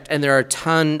 and there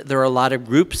are a lot of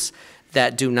groups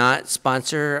that do not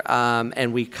sponsor,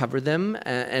 and we cover them,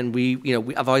 and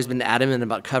I've always been adamant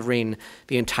about covering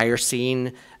the entire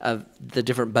scene of the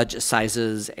different budget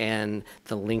sizes and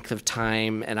the length of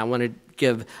time, and I want to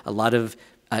give a lot of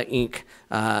ink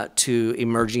to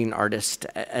emerging artists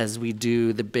as we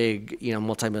do the big,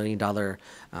 multi-million-dollar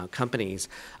companies.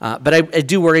 But I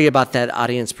do worry about that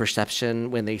audience perception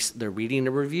when they're reading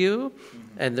a review,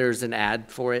 and there's an ad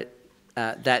for it,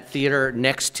 that theater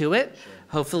next to it. Sure.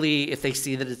 Hopefully, if they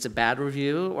see that it's a bad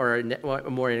review or a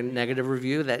more negative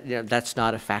review, that's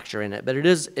not a factor in it. But it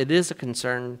is a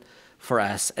concern for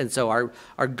us, and so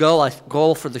our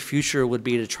goal for the future would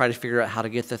be to try to figure out how to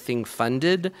get the thing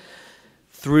funded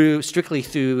strictly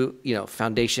through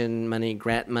foundation money,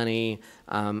 grant money,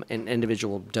 and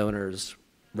individual donors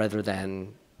rather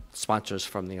than sponsors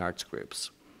from the arts groups.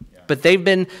 Yeah. But they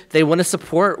want to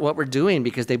support what we're doing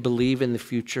because they believe in the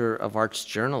future of arts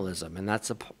journalism, and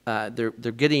that's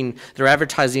they're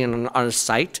advertising on a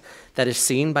site that is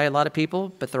seen by a lot of people,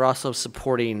 but they're also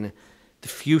supporting the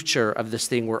future of this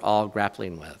thing we're all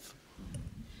grappling with.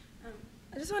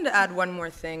 I just wanted to add one more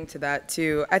thing to that,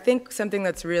 too. I think something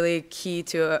that's really key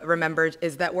to remember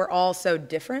is that we're all so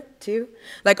different, too.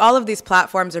 Like, all of these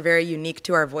platforms are very unique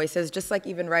to our voices, just like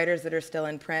even writers that are still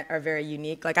in print are very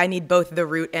unique. Like, I need both the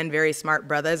Root and Very Smart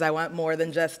Brothers. I want more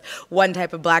than just one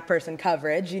type of Black person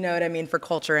coverage, you know what I mean, for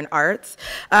culture and arts.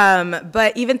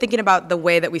 But even thinking about the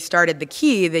way that we started The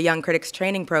Key, the Young Critics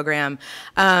Training Program,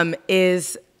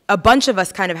 is a bunch of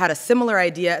us kind of had a similar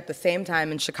idea at the same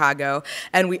time in Chicago,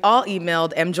 and we all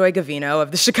emailed M. Joy Gavino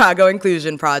of the Chicago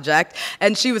Inclusion Project,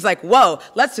 and she was like, whoa,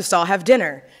 let's just all have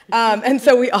dinner. And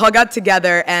so we all got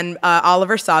together, and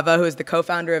Oliver Sava, who is the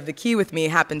co-founder of The Key with me,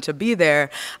 happened to be there.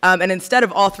 And instead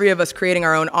of all three of us creating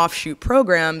our own offshoot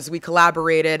programs, we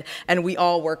collaborated, and we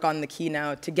all work on The Key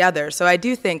now together. So I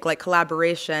do think, like,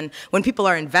 collaboration, when people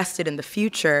are invested in the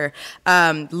future,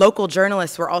 local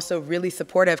journalists were also really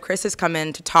supportive. Chris has come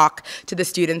in to talk to the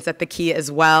students at The Key,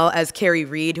 as well as Carrie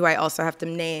Reed, who I also have to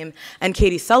name, and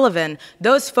Katie Sullivan.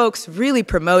 Those folks really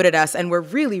promoted us and were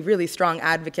really, really strong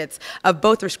advocates of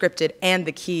both Scripted and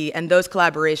The Key, and those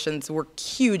collaborations were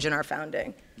huge in our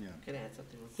founding. Yeah. Can I add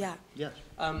something? Yeah. Yes.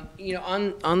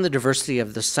 On the diversity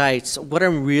of the sites, what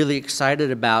I'm really excited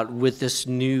about with this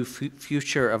new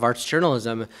future of arts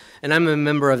journalism, and I'm a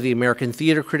member of the American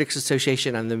Theater Critics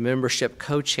Association. I'm the membership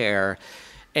co-chair,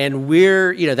 and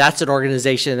that's an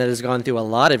organization that has gone through a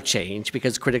lot of change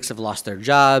because critics have lost their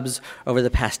jobs over the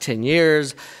past 10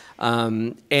 years.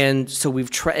 And so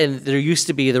we've tried, and there used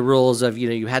to be the rules of,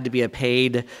 you had to be a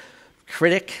paid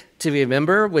critic to be a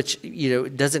member, which,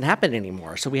 doesn't happen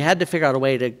anymore. So we had to figure out a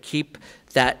way to keep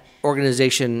that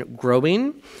organization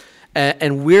growing.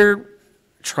 And we're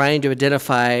trying to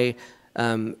identify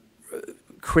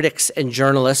critics and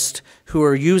journalists who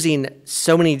are using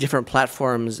so many different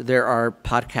platforms. There are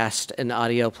podcast and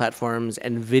audio platforms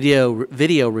and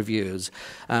video reviews,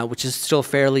 which is still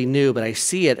fairly new, but I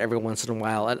see it every once in a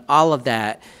while. And all of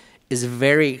that is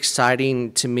very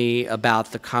exciting to me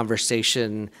about the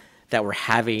conversation that we're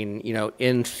having,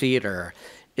 in theater.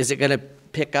 Is it going to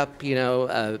pick up,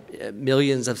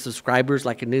 millions of subscribers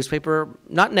like a newspaper?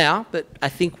 Not now, but I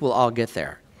think we'll all get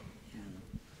there.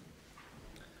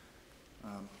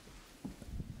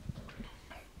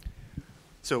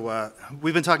 So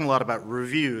we've been talking a lot about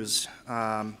reviews,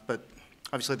 but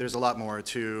obviously there's a lot more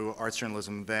to arts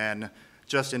journalism than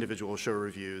just individual show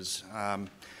reviews.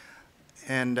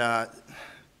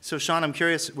 So Sean, I'm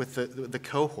curious with the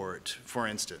cohort, for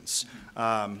instance.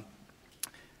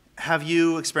 Have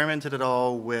you experimented at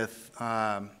all with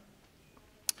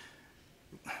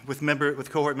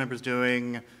cohort members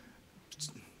doing,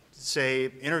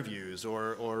 say, interviews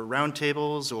or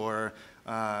roundtables or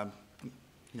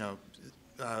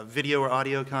video or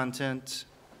audio content?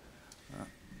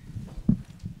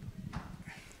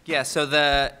 Yeah, so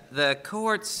the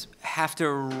cohorts have to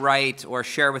write or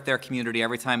share with their community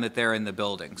every time that they're in the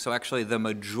building. So actually the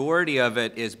majority of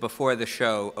it is before the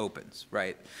show opens,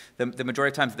 right? The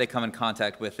majority of times that they come in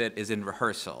contact with it is in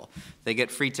rehearsal. They get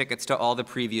free tickets to all the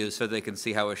previews so they can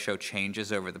see how a show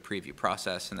changes over the preview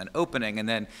process, and then opening, and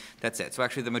then that's it. So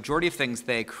actually the majority of things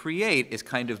they create is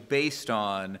kind of based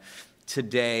on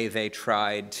today they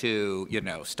tried to,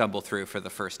 stumble through for the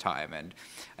first time. And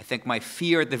I think my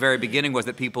fear at the very beginning was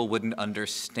that people wouldn't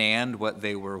understand what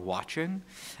they were watching.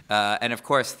 And of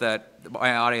course, that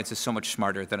my audience is so much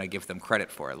smarter than I give them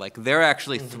credit for. Like, they're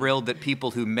actually thrilled that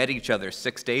people who met each other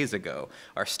 6 days ago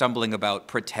are stumbling about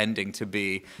pretending to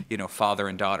be, father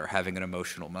and daughter having an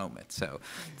emotional moment. So,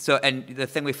 and the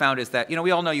thing we found is that,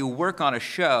 we all know you work on a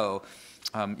show,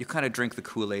 you kind of drink the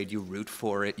Kool-Aid, you root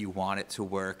for it, you want it to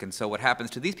work. And so what happens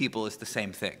to these people is the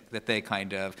same thing, that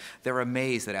they're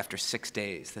amazed that after 6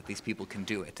 days that these people can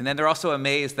do it. And then they're also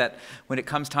amazed that when it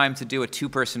comes time to do a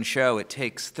 2-person show, it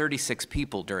takes 36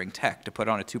 people during tech to put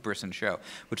on a 2-person show,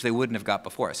 which they wouldn't have got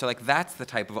before. So that's the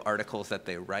type of articles that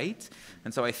they write.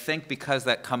 And so I think because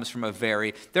that comes from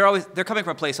they're coming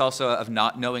from a place also of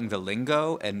not knowing the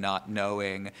lingo and not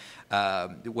knowing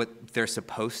what they're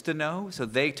supposed to know. So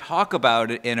they talk about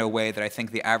it in a way that I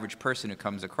think the average person who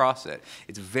comes across it,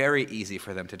 it's very easy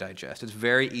for them to digest. It's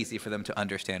very easy for them to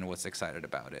understand what's excited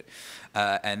about it.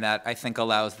 And that, I think,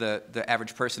 allows the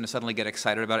average person to suddenly get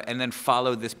excited about it and then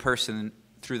follow this person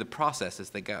through the process as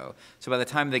they go. So by the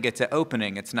time they get to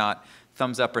opening, it's not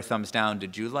thumbs up or thumbs down,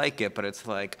 did you like it? But it's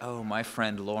like, oh, my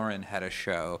friend Lauren had a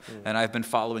show, and I've been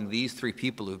following these 3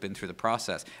 people who've been through the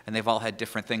process, and they've all had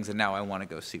different things, and now I want to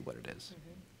go see what it is.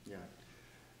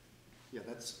 Yeah,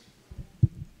 that's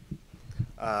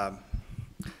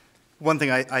one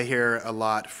thing I hear a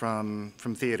lot from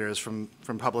theaters, from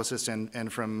publicists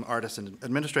and from artists and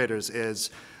administrators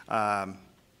is,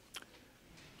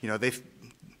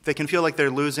 they can feel like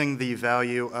they're losing the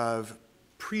value of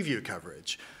preview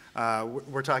coverage.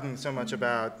 We're talking so much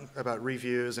about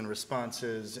reviews and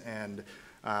responses and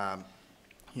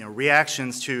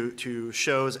reactions to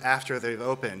shows after they've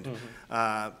opened,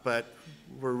 but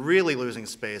we're really losing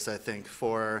space, I think,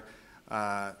 for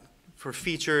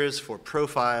features, for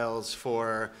profiles,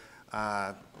 for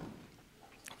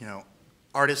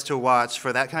artists to watch,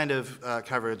 for that kind of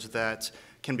coverage that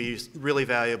can be really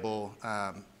valuable,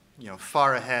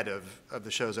 far ahead of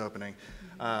the show's opening.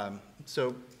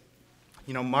 So,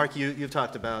 Mark, you've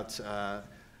talked about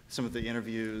some of the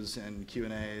interviews and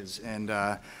Q&As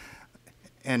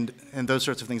and those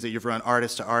sorts of things that you've run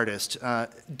artist to artist.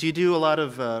 Do you do a lot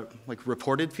of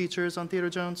reported features on Theater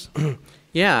Jones?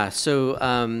 Yeah,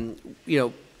 so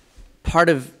part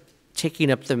of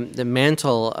taking up the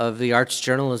mantle of the arts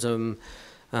journalism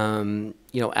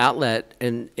outlet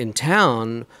in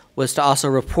town was to also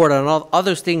report on all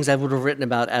those things I would have written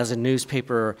about as a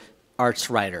newspaper arts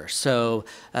writer. So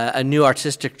a new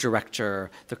artistic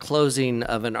director, the closing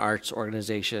of an arts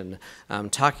organization,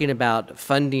 talking about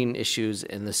funding issues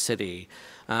in the city.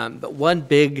 But one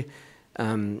big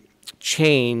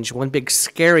change, one big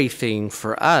scary thing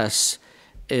for us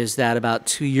is that about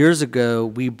 2 years ago,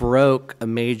 we broke a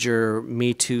major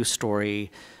Me Too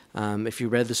story. If you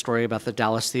read the story about the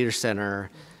Dallas Theater Center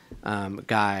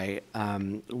guy,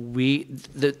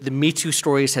 the Me Too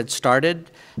stories had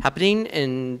started happening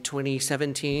in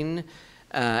 2017,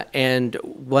 and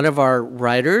one of our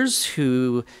writers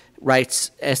who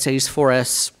writes essays for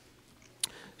us,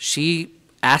 she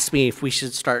asked me if we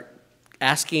should start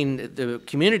asking the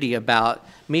community about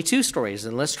Me Too stories,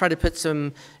 and let's try to put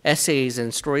some essays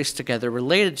and stories together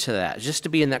related to that, just to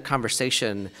be in that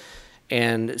conversation.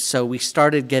 And so we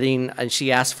started getting, and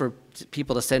she asked for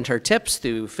people to send her tips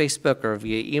through Facebook or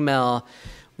via email.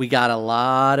 We got a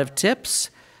lot of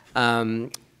tips.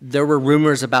 There were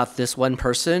rumors about this one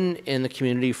person in the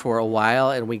community for a while,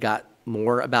 and we got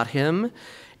more about him.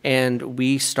 And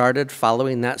we started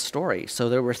following that story. So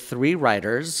there were 3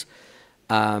 writers.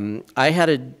 I had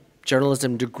a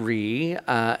journalism degree,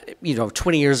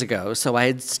 20 years ago. So I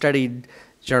had studied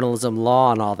journalism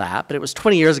law and all that, but it was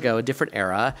 20 years ago, a different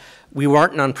era. We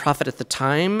weren't nonprofit at the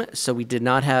time, so we did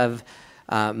not have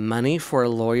money for a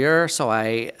lawyer. So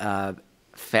I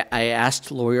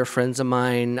asked lawyer friends of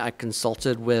mine. I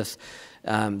consulted with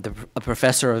a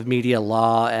professor of media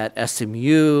law at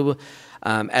SMU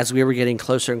as we were getting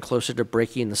closer and closer to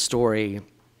breaking the story.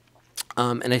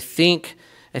 And I think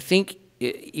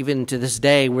even to this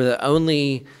day, we're the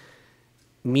only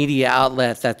media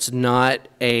outlet that's not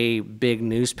a big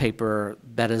newspaper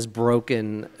that has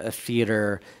broken a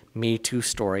theater Me Too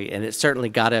story. And it certainly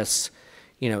got us,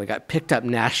 it got picked up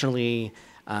nationally.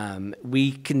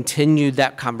 We continued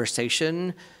that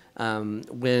conversation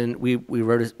when we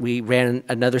ran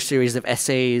another series of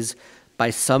essays by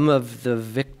some of the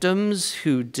victims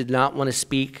who did not want to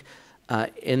speak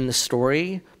in the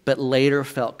story, but later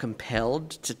felt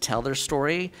compelled to tell their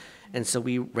story. And so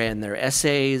we ran their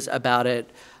essays about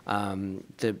it.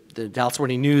 The Dallas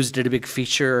Morning News did a big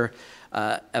feature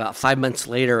about 5 months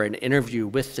later, an interview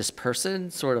with this person,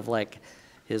 sort of like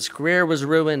his career was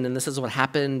ruined and this is what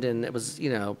happened. And it was,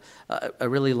 a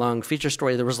really long feature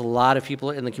story. There was a lot of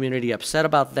people in the community upset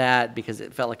about that because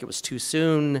it felt like it was too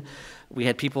soon. We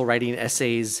had people writing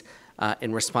essays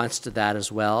in response to that as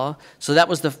well. So that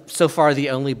was so far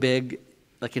the only big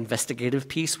investigative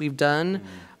piece we've done,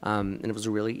 and it was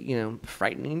really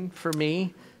frightening for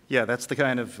me. Yeah, that's the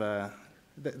kind of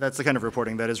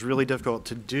reporting that is really difficult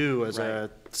to do as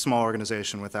a small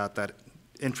organization without that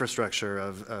infrastructure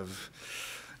of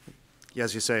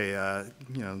as you say,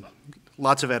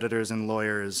 lots of editors and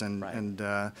lawyers and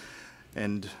the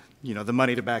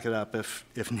money to back it up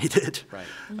if needed.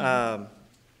 Right.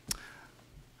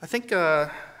 I think.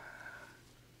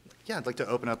 I'd like to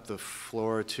open up the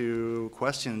floor to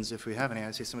questions if we have any.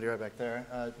 I see somebody right back there.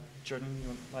 Jordan, you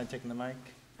wouldn't mind taking the mic?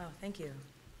 Oh, thank you.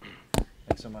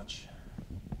 Thanks so much.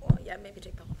 Well, yeah, maybe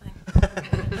take the whole thing.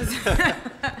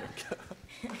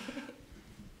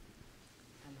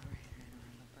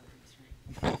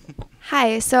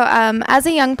 Hi, so as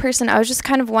a young person, I was just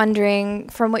kind of wondering,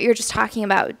 from what you were just talking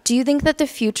about, do you think that the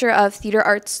future of theater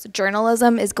arts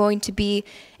journalism is going to be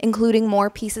including more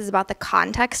pieces about the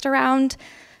context around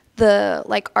the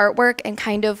artwork and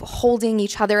kind of holding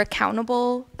each other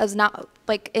accountable, as not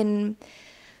in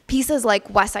pieces like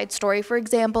West Side Story, for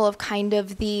example, of kind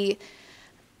of the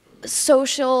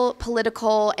social,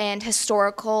 political, and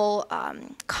historical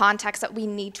context that we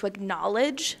need to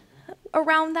acknowledge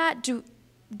around that? Do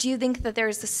you think that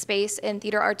there's a space in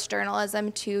theater arts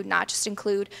journalism to not just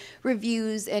include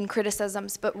reviews and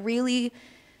criticisms, but really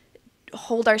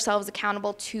hold ourselves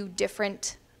accountable to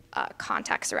different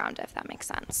contexts around it, if that makes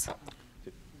sense?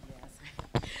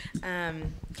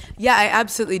 Yeah, I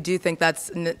absolutely do think that's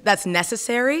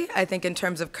necessary. I think in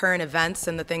terms of current events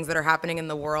and the things that are happening in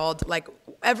the world,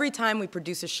 every time we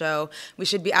produce a show, we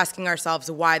should be asking ourselves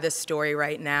why this story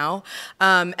right now.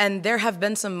 And there have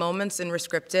been some moments in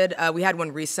Rescripted. We had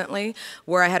one recently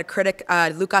where I had a critic,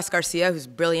 Lucas Garcia, who's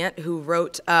brilliant, who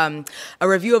wrote a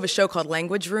review of a show called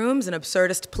Language Rooms, an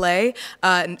absurdist play.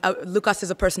 Lucas is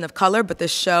a person of color, but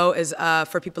this show is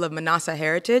for people of Manasa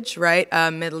heritage, right?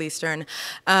 Middle Eastern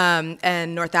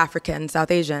and North African,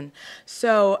 South Asian.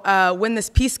 So when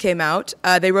this piece came out,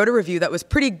 they wrote a review that was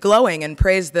pretty glowing and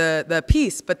praised the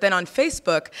piece. But then on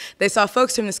Facebook, they saw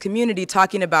folks from this community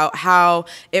talking about how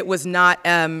it was not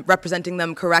representing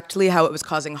them correctly, how it was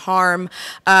causing harm.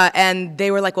 And they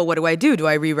were like, well, what do I do? Do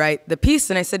I rewrite the piece?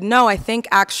 And I said, no, I think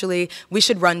actually we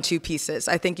should run two pieces.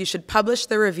 I think you should publish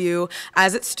the review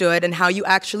as it stood and how you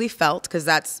actually felt, because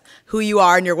that's who you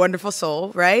are and your wonderful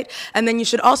soul, right? And then you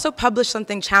should also publish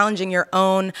something challenging your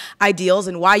own ideals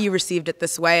and why you received it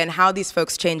this way and how these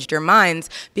folks changed your minds,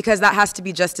 because that has to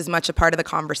be just as much a part of the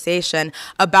conversation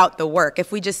about the work.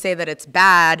 If we just say that it's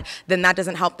bad, then that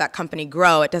doesn't help that company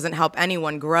grow. It doesn't help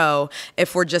anyone grow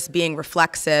if we're just being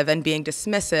reflexive and being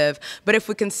dismissive. But if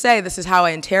we can say, this is how I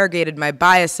interrogated my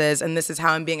biases and this is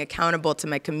how I'm being accountable to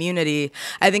my community,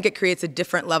 I think it creates a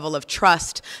different level of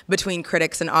trust between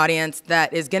critics and audience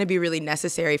that is going to be really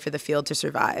necessary for the field to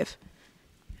survive.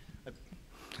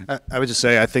 I would just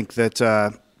say, I think that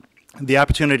the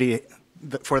opportunity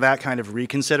for that kind of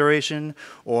reconsideration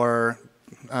or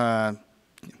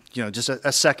just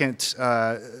a second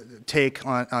take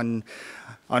on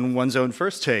one's own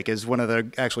first take is one of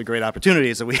the actually great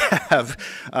opportunities that we have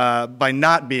by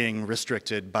not being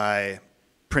restricted by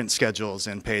print schedules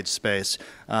and page space.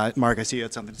 Mark, I see you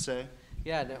had something to say.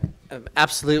 Yeah, no,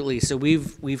 absolutely. So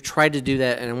we've tried to do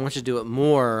that, and I want to do it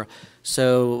more.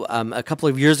 So a couple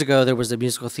of years ago, there was a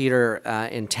musical theater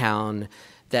in town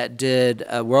that did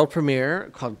a world premiere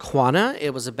called Quanah.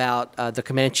 It was about the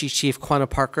Comanche chief Quanah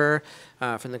Parker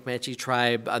from the Comanche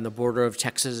tribe on the border of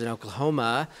Texas and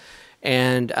Oklahoma.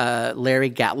 And Larry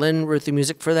Gatlin wrote the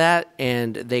music for that,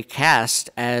 and they cast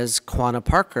as Quanah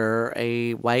Parker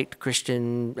a white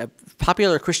Christian, a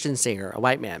popular Christian singer, a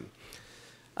white man.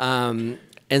 And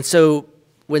so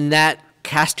when that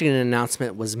casting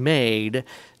announcement was made,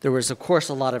 there was, of course,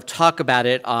 a lot of talk about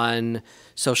it on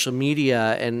social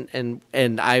media, and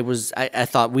I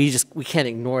thought we can't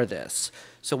ignore this.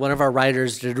 So one of our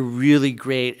writers did a really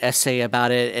great essay about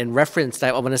it and referenced,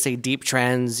 I want to say, Deep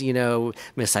Trans,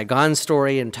 Miss Saigon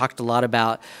story, and talked a lot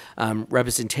about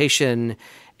representation.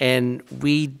 And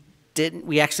we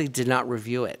actually did not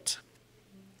review it.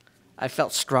 I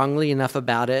felt strongly enough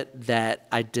about it that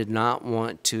I did not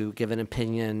want to give an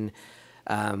opinion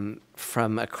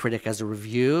from a critic as a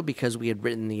review because we had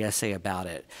written the essay about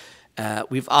it.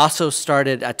 We've also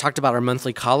started, I talked about our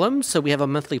monthly columns, so we have a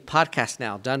monthly podcast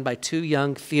now done by 2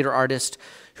 young theater artists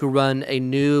who run a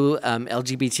new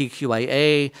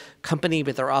LGBTQIA company,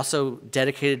 but they're also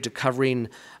dedicated to covering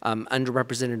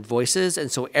underrepresented voices.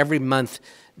 And so every month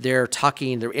they're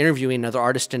interviewing another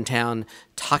artist in town,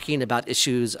 talking about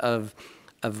issues of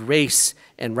race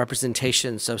and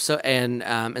representation,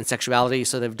 and sexuality.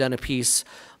 So they've done a piece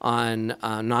on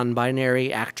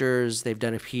non-binary actors. They've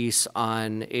done a piece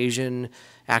on Asian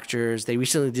actors. They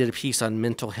recently did a piece on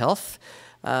mental health,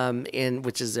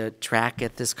 which is a track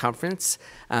at this conference.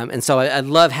 And so I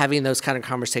love having those kind of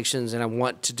conversations, and I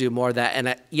want to do more of that.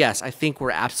 And yes, I think we're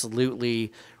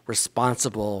absolutely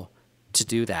responsible to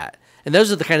do that. And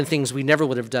those are the kind of things we never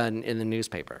would have done in the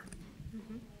newspaper.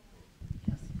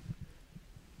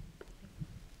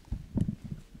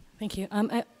 Thank you.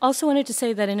 I also wanted to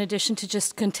say that in addition to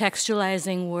just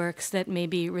contextualizing works that may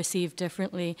be received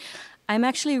differently, I'm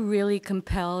actually really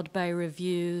compelled by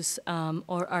reviews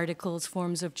or articles,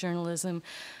 forms of journalism,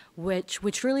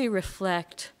 which really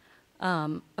reflect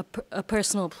a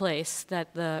personal place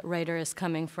that the writer is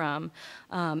coming from.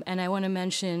 And I want to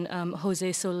mention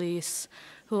Jose Solis,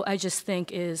 who I just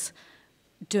think is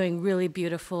doing really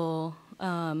beautiful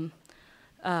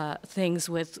things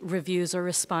with reviews or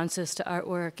responses to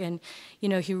artwork. And,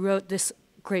 he wrote this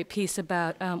great piece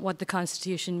about what the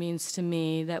Constitution means to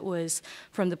me that was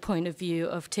from the point of view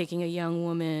of taking a young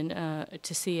woman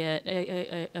to see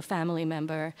a family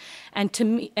member. And to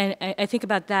me, and I think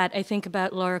about that, I think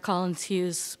about Laura Collins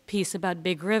Hughes' piece about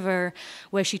Big River,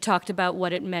 where she talked about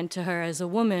what it meant to her as a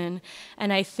woman.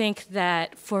 And I think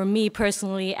that for me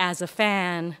personally as a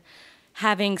fan,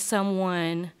 having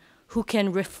someone who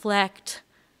can reflect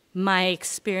my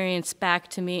experience back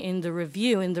to me in the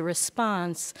review, in the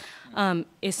response,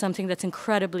 is something that's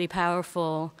incredibly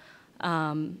powerful.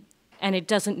 And it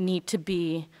doesn't need to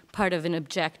be part of an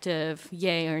objective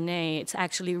yay or nay. It's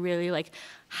actually really like,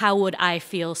 how would I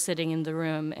feel sitting in the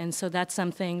room? And so that's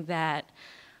something that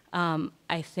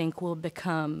I think will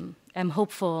become, I'm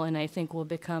hopeful, and I think will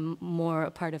become more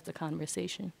a part of the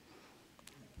conversation.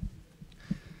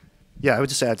 Yeah, I would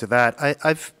just add to that.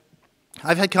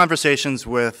 I've had conversations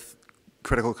with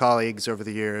critical colleagues over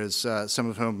the years, some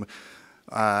of whom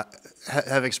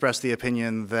have expressed the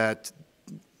opinion that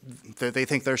they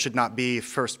think there should not be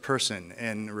first person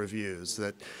in reviews.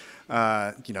 That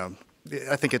I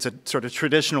think it's a sort of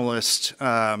traditionalist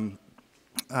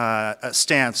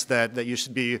stance that you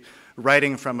should be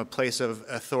writing from a place of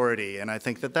authority, and I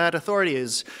think that authority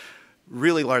is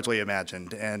really largely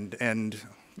imagined, and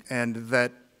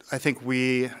that I think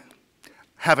we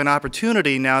have an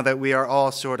opportunity now that we are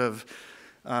all sort of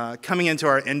coming into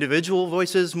our individual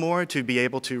voices more to be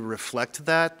able to reflect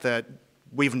that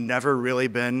we've never really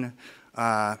been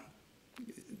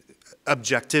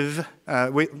objective.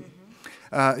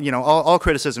 All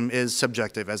criticism is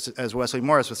subjective, as Wesley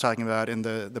Morris was talking about in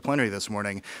the plenary this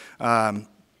morning. I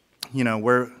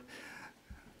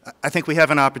think we have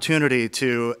an opportunity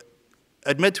to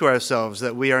admit to ourselves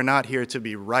that we are not here to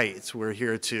be right. We're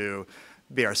here to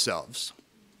be ourselves.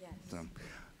 So,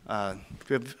 do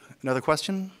we have another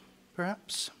question,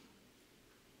 perhaps?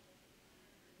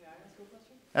 May I ask a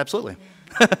question? Absolutely.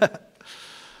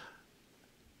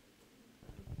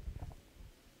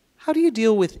 How do you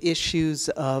deal with issues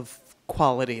of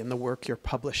quality in the work you're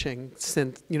publishing?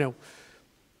 Since,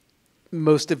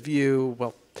 most of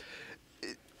you,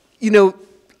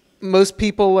 most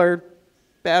people are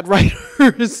bad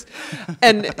writers.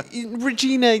 And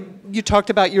Regina, you talked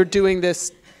about you're doing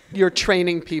this, you're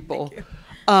training people.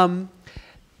 And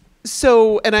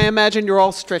I imagine you're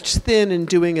all stretched thin and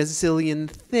doing a zillion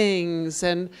things.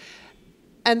 And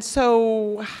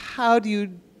so how do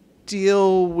you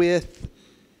deal with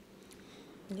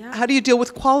Yeah. How do you deal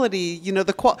with quality? You know,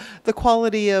 the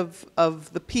quality of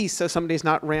the piece, so somebody's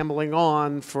not rambling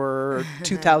on for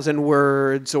 2,000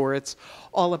 words, or it's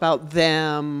all about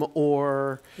them,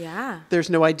 or there's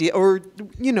no idea, or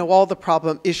you know, all the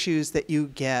problem issues that you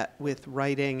get with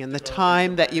writing and the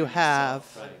time that you have.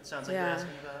 Right. Sounds like you're asking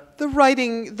about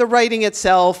The writing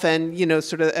itself, and you know,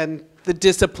 sort of, and the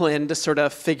discipline to sort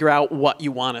of figure out what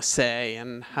you want to say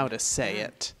and how to say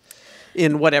it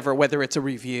in whatever, whether it's a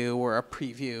review or a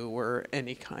preview or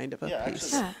any kind of a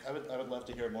piece. Actually, I would love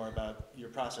to hear more about your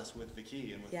process with the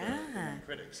key and with the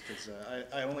critics, because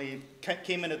I only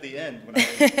came in at the end when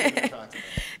I was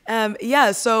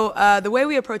talking. So the way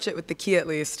we approach it with the key, at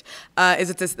least,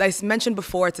 is I mentioned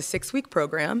before, it's a 6-week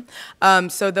program.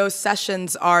 So those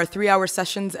sessions are 3-hour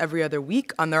sessions every other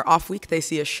week. On their off week, they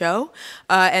see a show.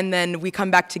 And then we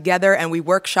come back together and we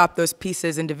workshop those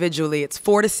pieces individually. It's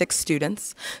 4 to 6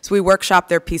 students. So we workshop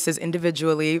their pieces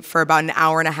individually for about an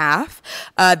hour and a half.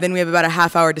 Then we have about a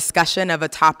half-hour discussion of a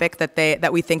topic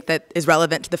that we think that is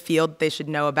relevant to the field they should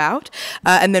know about.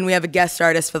 And then we have a guest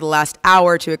artist for the last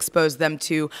hour to expose them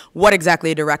to what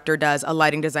exactly a director does, a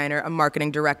lighting designer, a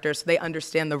marketing director, so they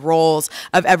understand the roles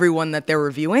of everyone that they're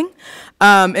reviewing.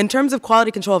 In terms of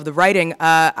quality control of the writing,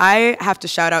 I have to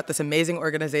shout out this amazing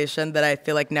organization that I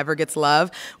feel like never gets love,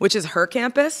 which is Her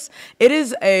Campus. It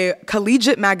is a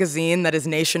collegiate magazine that is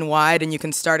nationwide, and you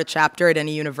can start a chapter at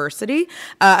any university.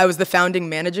 I was the founding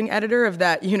managing editor of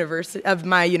that university, of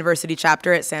my university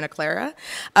chapter at Santa Clara.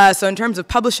 So in terms of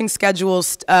publishing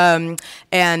schedules and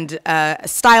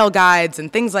style guides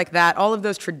and things like that, all of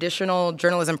those traditional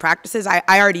journalism practices, I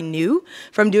already knew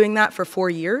from doing that for 4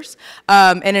 years.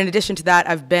 And in addition to that,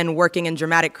 I've been working in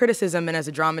dramatic criticism and as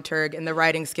a dramaturg and the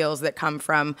writing skills that come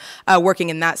from working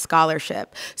in that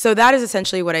scholarship. So that is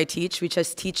essentially what I teach. We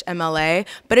just teach MLA,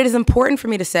 but it is important for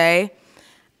me to say,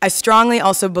 I strongly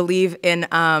also believe in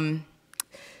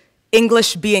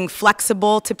English being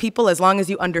flexible to people as long as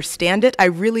you understand it. I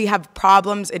really have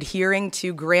problems adhering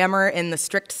to grammar in the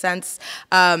strict sense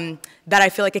that I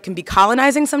feel like it can be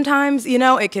colonizing sometimes, you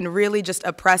know? It can really just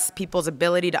oppress people's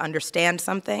ability to understand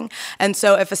something. And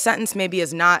so if a sentence maybe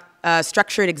is not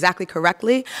structured exactly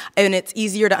correctly, and it's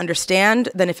easier to understand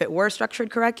than if it were structured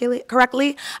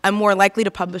correctly, I'm more likely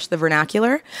to publish the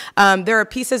vernacular. There are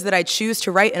pieces that I choose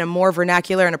to write in a more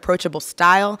vernacular and approachable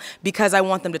style because I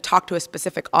want them to talk to a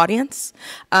specific audience.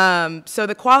 So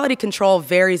the quality control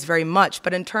varies very much,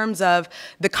 but in terms of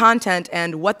the content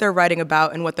and what they're writing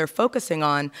about and what they're focusing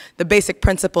on, the basic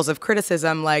principles of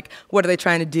criticism, like what are they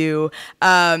trying to do,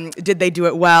 did they do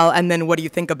it well, and then what do you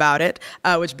think about it,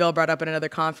 which Bill brought up at another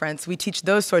conference. We teach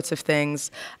those sorts of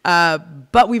things,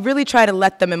 but we really try to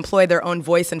let them employ their own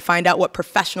voice and find out what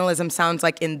professionalism sounds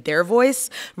like in their voice,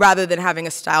 rather than having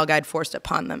a style guide forced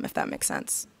upon them, if that makes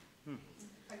sense.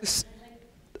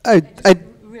 I'd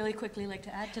really quickly like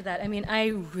to add to that. I mean, I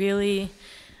really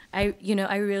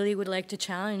would like to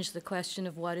challenge the question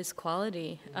of what is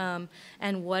quality,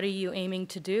 and what are you aiming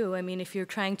to do? I mean, if you're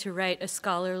trying to write a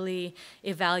scholarly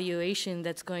evaluation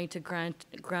that's going to grant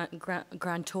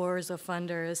grantors or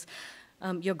funders,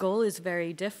 your goal is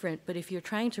very different. But if you're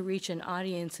trying to reach an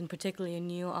audience, and particularly a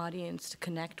new audience, to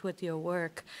connect with your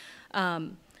work,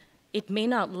 it may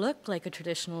not look like a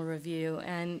traditional review,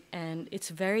 and it's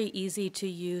very easy to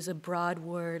use a broad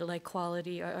word like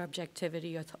quality or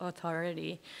objectivity or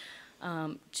authority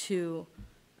to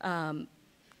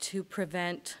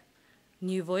prevent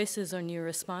new voices or new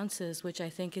responses, which I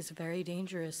think is very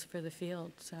dangerous for the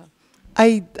field. So,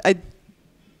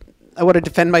 I want to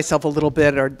defend myself a little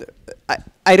bit, or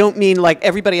I don't mean like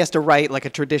everybody has to write like a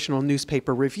traditional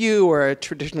newspaper review or a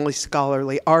traditionally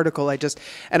scholarly article. I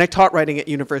taught writing at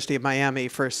University of Miami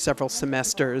for several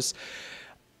semesters.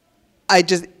 I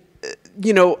just,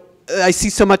 I see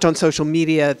so much on social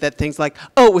media that things like,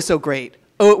 oh, it was so great,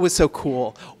 oh, it was so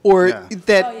cool, or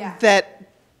that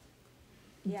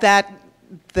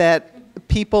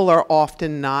people are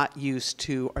often not used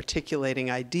to articulating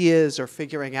ideas or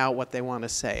figuring out what they want to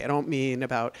say. I don't mean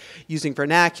about using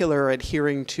vernacular or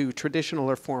adhering to traditional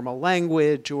or formal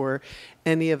language or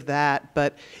any of that,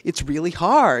 but it's really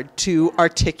hard to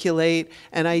articulate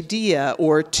an idea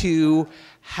or to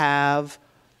have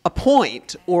a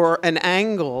point or an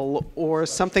angle or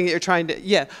something that you're trying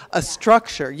to, a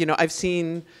structure. You know, I've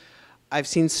seen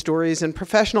stories in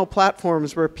professional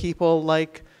platforms where people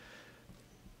like,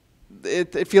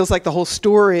 it feels like the whole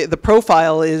story, the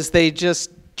profile is they just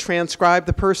transcribe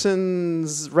the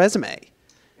person's resume.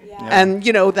 Yeah. And,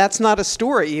 that's not a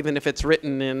story, even if it's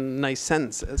written in nice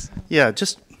sentences. Yeah,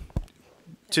 just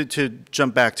to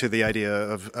jump back to the idea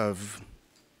of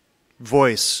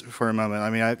voice for a moment. I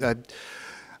mean,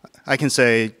 I can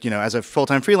say, as a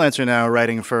full-time freelancer now,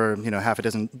 writing for, half a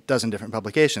dozen different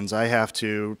publications, I have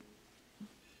to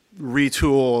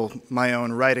retool my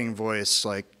own writing voice,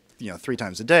 like, 3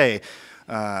 times a day,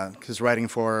 because writing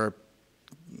for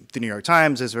the New York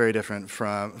Times is very different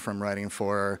from writing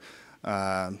for,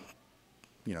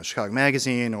 Chicago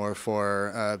Magazine or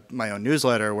for my own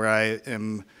newsletter, where I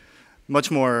am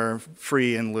much more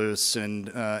free and loose and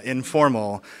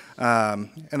informal, and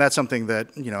that's something that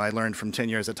I learned from 10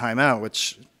 years at Time Out,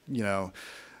 which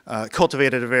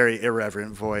cultivated a very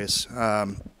irreverent voice.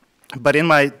 But in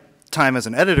my time as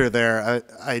an editor there,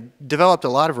 I developed a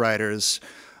lot of writers,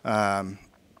 all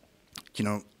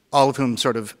of whom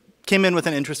sort of came in with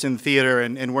an interest in theater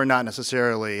and were not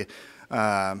necessarily,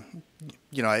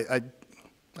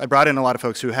 I brought in a lot of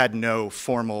folks who had no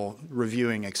formal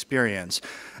reviewing experience.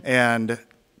 And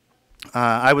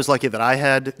I was lucky that I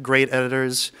had great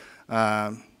editors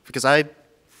because I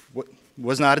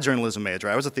was not a journalism major.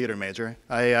 I was a theater major.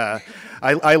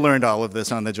 I learned all of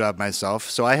this on the job myself.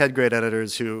 So I had great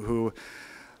editors who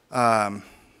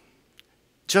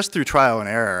just through trial and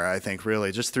error, I think,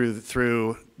 really, just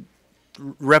through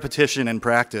repetition and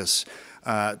practice,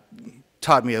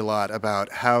 taught me a lot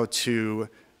about how to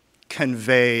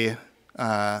convey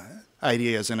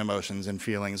ideas and emotions and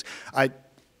feelings. I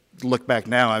look back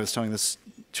now, I was telling this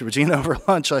to Regina over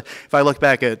lunch, if I look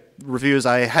back at reviews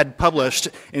I had published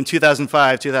in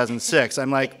 2005, 2006,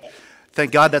 I'm like,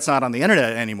 thank God that's not on the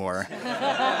internet anymore.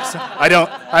 So I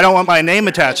don't want my name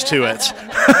attached to it.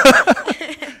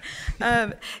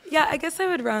 Yeah, I guess I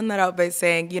would round that out by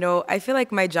saying, I feel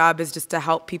like my job is just to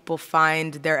help people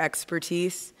find their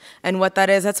expertise and what that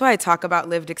is. That's why I talk about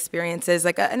lived experiences.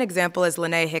 Like an example is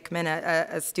Lene Hickman,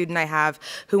 a student I have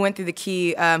who went through the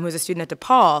Key, who's a student at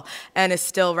DePaul and is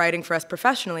still writing for us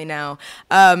professionally now.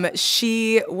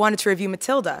 She wanted to review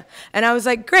Matilda. And I was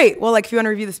like, great. Well, if you want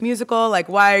to review this musical,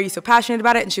 why are you so passionate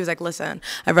about it? And she was like, listen,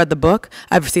 I've read the book,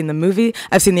 I've seen the movie,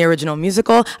 I've seen the original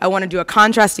musical. I want to do a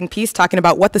contrasting piece talking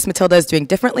about what this Matilda is doing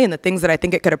differently and the things that I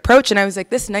think it could approach. And I was like,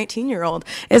 this 19-year-old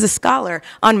is a scholar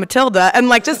on Matilda. And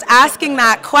just asking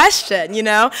that question,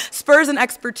 spurs an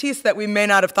expertise that we may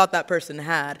not have thought that person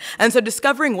had. And so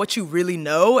discovering what you really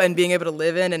know and being able to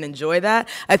live in and enjoy that,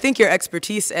 I think your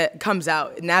expertise comes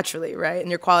out naturally, right?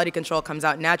 And your quality control comes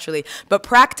out naturally. But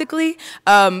practically,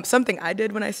 something I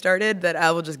did when I started that I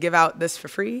will just give out this for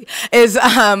free is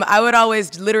I would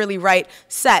always literally write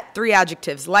set, 3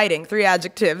 adjectives, lighting, 3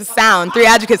 adjectives, sound, 3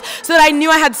 adjectives, so that I knew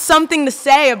I had something to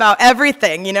say about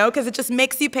everything, because it just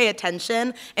makes you pay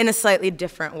attention in a slightly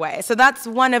different way. So that's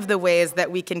one of the ways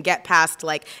that we can get past,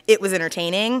 it was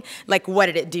entertaining, what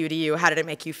did it do to you? How did it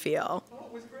make you feel? Oh,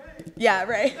 it was great. Yeah,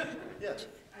 right. Yeah.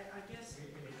 I guess.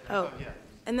 Oh,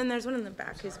 and then there's one in the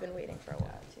back who's been waiting for a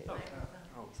while, too.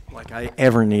 Like I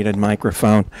ever needed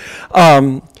microphone.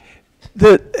 I'm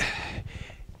going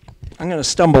to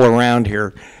stumble around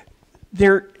here.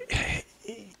 There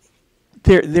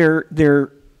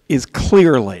is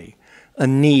clearly a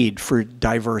need for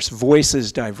diverse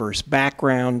voices, diverse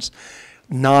backgrounds,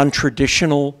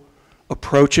 non-traditional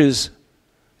approaches,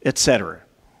 etc.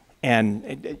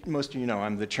 And most of you know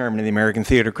I'm the chairman of the American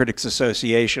Theater Critics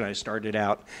Association. I started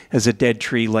out as a Dead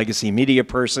Tree legacy media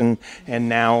person, and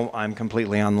now I'm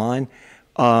completely online.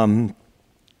 And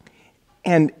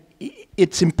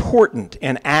it's important,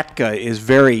 and ATCA is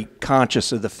very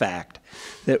conscious of the fact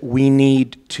that we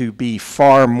need to be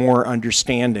far more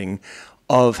understanding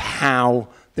of how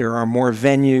there are more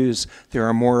venues, there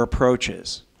are more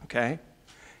approaches, okay?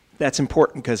 That's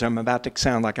important because I'm about to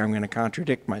sound like I'm going to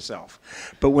contradict myself.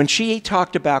 But when she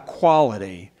talked about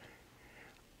quality,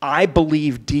 I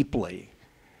believe deeply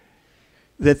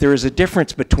that there is a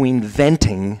difference between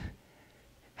venting,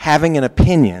 having an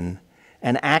opinion,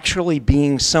 and actually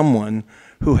being someone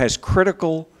who has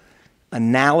critical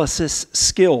analysis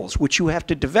skills, which you have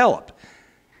to develop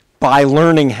by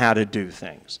learning how to do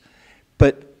things.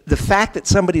 But the fact that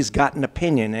somebody's got an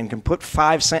opinion and can put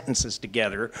 5 sentences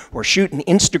together or shoot an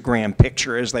Instagram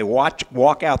picture as they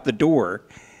walk out the door,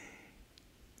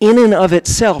 in and of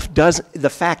itself,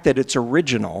 the fact that it's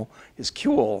original is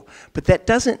cool, but that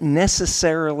doesn't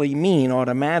necessarily mean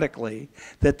automatically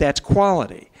that that's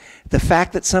quality. The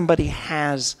fact that somebody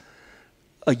has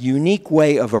a unique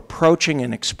way of approaching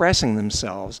and expressing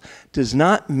themselves does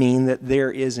not mean that there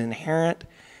is inherent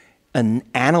an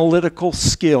analytical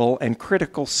skill and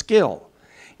critical skill.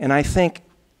 And I think,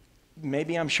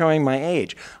 maybe I'm showing my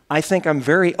age, I think I'm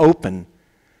very open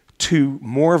to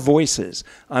more voices.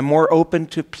 I'm more open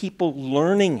to people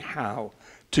learning how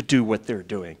to do what they're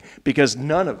doing, because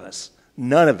none of us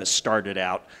started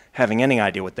out having any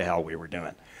idea what the hell we were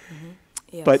doing. Mm-hmm.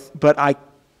 Yes.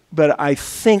 But I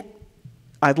think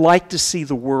I'd like to see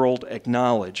the world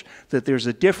acknowledge that there's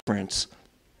a difference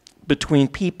between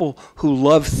people who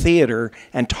love theater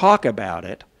and talk about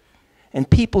it and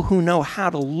people who know how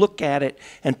to look at it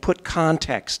and put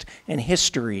context and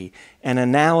history and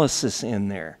analysis in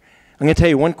there. I'm going to tell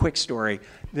you one quick story.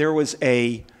 There was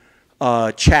a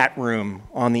chat room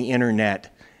on the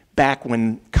internet back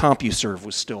when CompuServe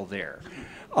was still there.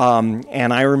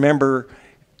 And I remember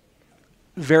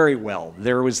very well,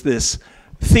 there was this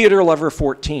Theater Lover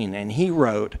 14, and he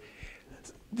wrote,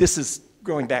 this is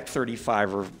going back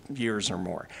 35 years or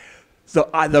more,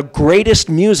 the greatest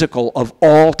musical of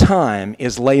all time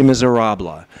is Les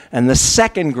Miserables, and the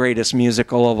second greatest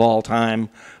musical of all time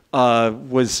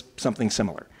was something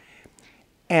similar.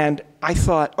 And I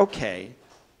thought, okay,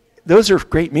 those are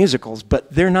great musicals, but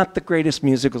they're not the greatest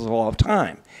musicals of all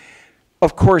time.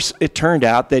 Of course, it turned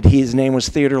out that his name was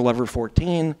Theater Lover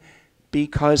 14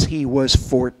 because he was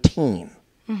 14.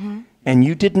 Mm-hmm. And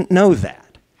you didn't know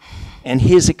that. And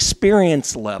his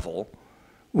experience level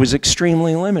was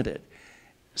extremely limited.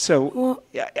 So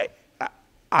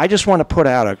I just want to put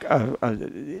out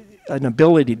an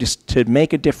ability to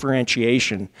make a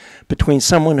differentiation between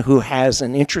someone who has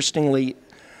an interestingly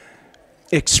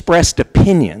expressed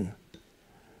opinion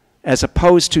as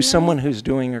opposed to someone who's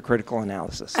doing a critical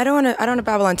analysis. I don't want to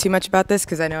babble on too much about this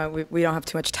because I know we don't have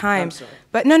too much time. I'm sorry.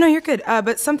 But no, you're good.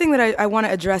 But something that I want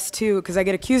to address too, because I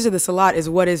get accused of this a lot, is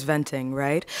what is venting,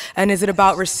 right? And is it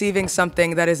about receiving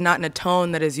something that is not in a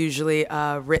tone that is usually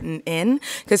written in?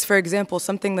 Because, for example,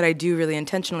 something that I do really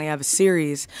intentionally, I have a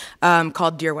series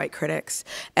called Dear White Critics.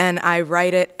 And I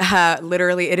write it,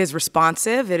 literally, it is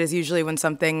responsive. It is usually when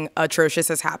something atrocious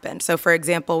has happened. So, for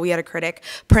example, we had a critic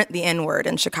print the N-word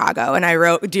in Chicago. And I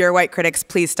wrote, Dear White Critics,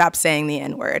 please stop saying the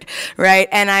N-word, right?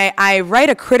 And I write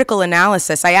a critical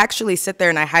analysis. I actually sit there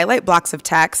and I highlight blocks of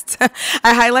text.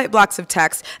 I highlight blocks of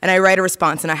text and I write a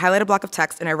response. And I highlight a block of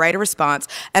text and I write a response.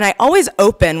 And I always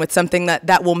open with something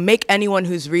that will make anyone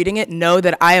who's reading it know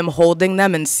that I am holding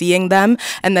them and seeing them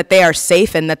and that they are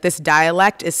safe and that this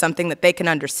dialect is something that they can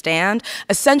understand.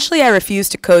 Essentially, I refuse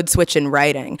to code switch in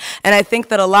writing. And I think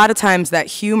that a lot of times that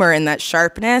humor and that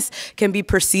sharpness can be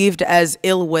perceived as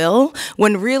ill will,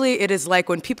 when really it is like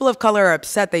when people of color are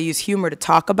upset, they use humor to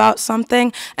talk about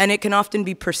something, and it can often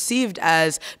be perceived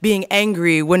as being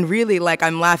angry when really like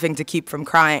I'm laughing to keep from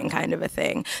crying kind of a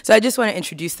thing. So I just want to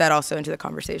introduce that also into the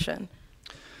conversation.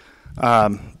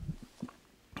 I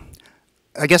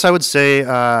guess I would say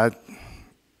I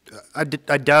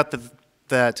doubt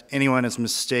that anyone is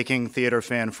mistaking Theater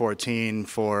Fan 14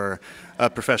 for a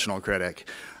professional critic.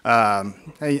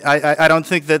 I don't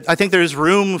think that, I think there's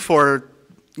room for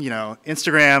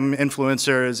Instagram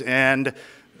influencers and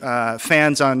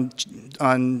fans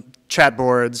on chat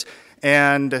boards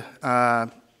and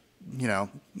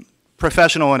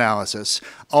professional analysis,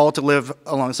 all to live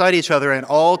alongside each other and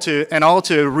all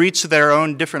to reach their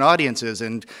own different audiences.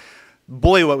 And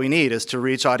boy, what we need is to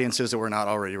reach audiences that we're not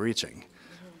already reaching.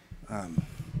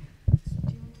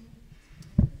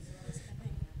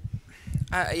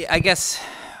 I guess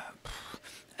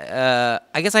I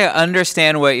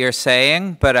understand what you're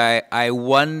saying, but I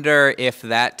wonder if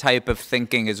that type of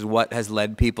thinking is what has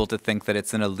led people to think that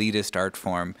it's an elitist art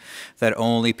form, that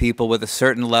only people with a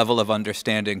certain level of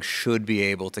understanding should be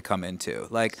able to come into.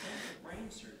 Like,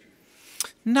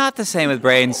 not the same with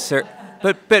brain surgery,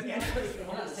 but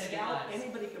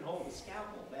Anybody can hold a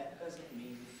scalpel. That doesn't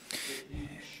mean that you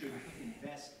should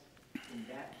invest in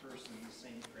that person the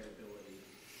same credibility.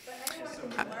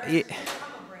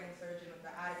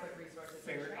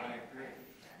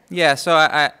 Yeah, so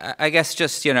I guess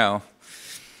just,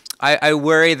 I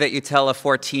worry that you tell a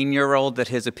 14-year-old that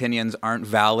his opinions aren't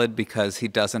valid because he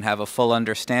doesn't have a full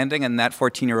understanding, and that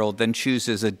 14-year-old then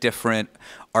chooses a different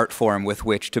art form with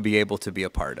which to be able to be a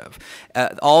part of.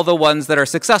 All the ones that are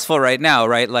successful right now,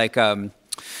 right, like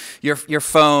your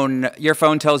phone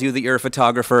tells you that you're a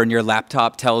photographer, and your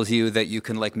laptop tells you that you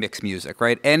can like mix music,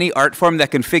 right? Any art form that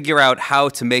can figure out how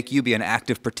to make you be an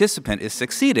active participant is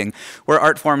succeeding. Where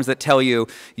art forms that tell you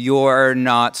you're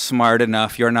not smart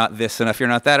enough, you're not this enough, you're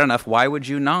not that enough, why would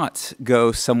you not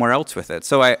go somewhere else with it?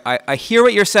 So I hear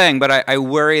what you're saying, but I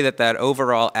worry that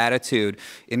overall attitude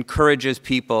encourages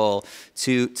people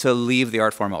to leave the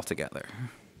art form altogether.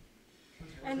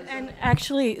 And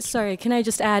actually, sorry, can I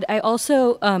just add, I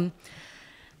also,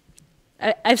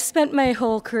 I've spent my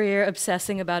whole career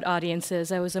obsessing about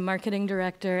audiences. I was a marketing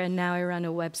director, and now I run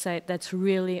a website that's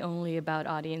really only about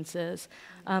audiences.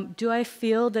 Do I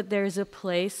feel that there's a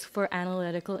place for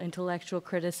analytical intellectual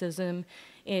criticism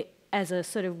as a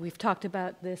sort of, we've talked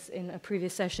about this in a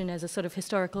previous session, as a sort of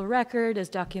historical record, as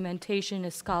documentation,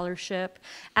 as scholarship?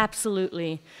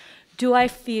 Absolutely. do I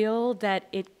feel that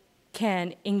it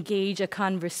can engage a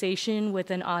conversation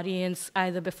with an audience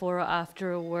either before or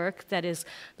after a work that is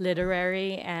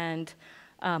literary and,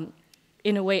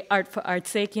 in a way, art for art's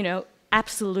sake? You know,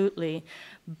 absolutely.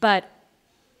 But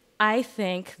I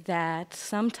think that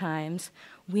sometimes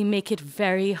we make it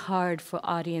very hard for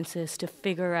audiences to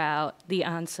figure out the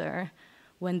answer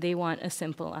when they want a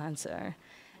simple answer.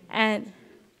 And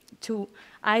to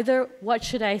either, what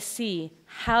should I see?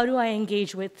 How do I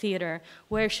engage with theater?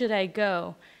 Where should I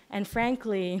go? And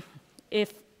frankly,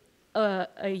 if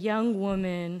a young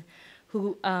woman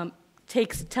who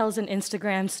tells an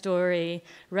Instagram story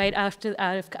right after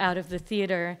out of the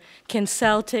theater can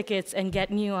sell tickets and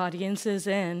get new audiences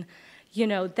in, you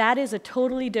know, that is a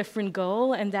totally different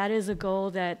goal, and that is a goal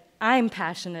that I'm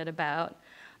passionate about.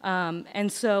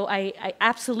 And so I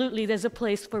absolutely, there's a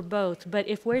place for both. But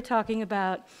if we're talking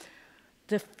about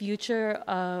the future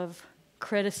of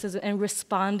criticism and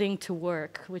responding to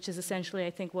work, which is essentially,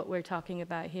 I think, what we're talking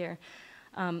about here,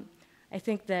 I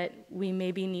think that we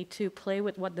maybe need to play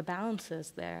with what the balance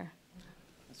is there.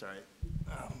 That's all right.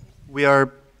 We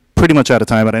are pretty much out of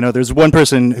time, but I know there's one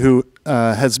person who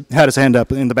has had his hand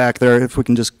up in the back there. If we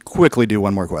can just quickly do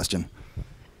one more question.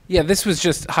 Yeah, this was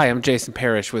just, hi, I'm Jason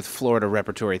Parrish with Florida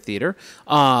Repertory Theater.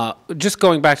 Just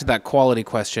going back to that quality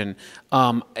question,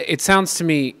 it sounds to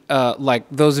me like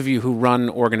those of you who run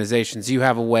organizations, you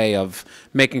have a way of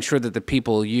making sure that the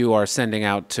people you are sending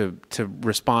out to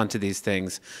respond to these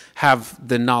things have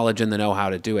the knowledge and the know-how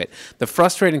to do it. The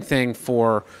frustrating thing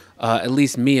for at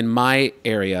least me in my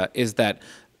area is that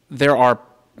there are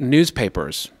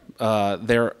newspapers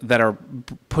that are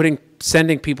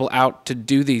sending people out to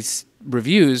do these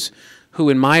reviews who,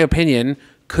 in my opinion,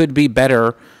 could be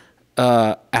better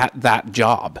at that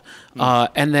job.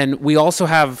 And then we also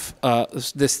have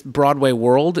this Broadway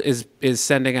World is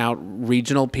sending out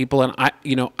regional people, and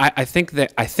I think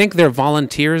they're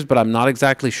volunteers, but I'm not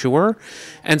exactly sure.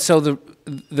 And so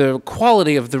the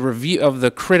quality of the review of the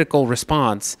critical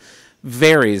response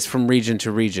varies from region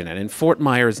to region. And in Fort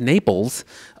Myers, Naples,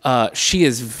 she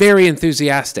is very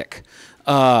enthusiastic.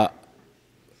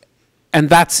 And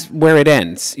that's where it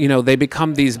ends. You know, they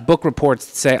become these book reports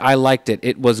that say, I liked it,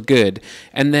 it was good.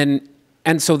 And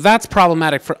so that's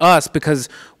problematic for us because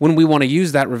when we want to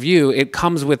use that review, it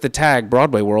comes with the tag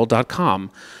BroadwayWorld.com.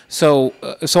 So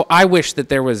I wish that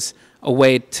there was a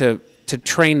way to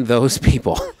train those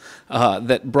people,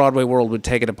 that Broadway World would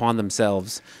take it upon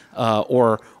themselves.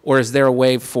 Or is there a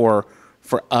way for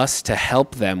us to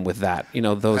help them with that, you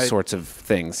know, those sorts of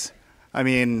things? I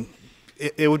mean,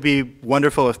 it would be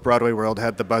wonderful if Broadway World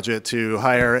had the budget to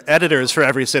hire editors for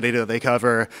every city that they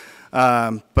cover.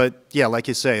 But yeah, like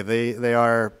you say, they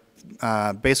are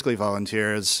basically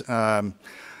volunteers. I'm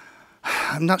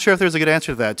not sure if there's a good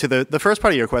answer to that. To the first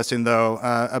part of your question, though,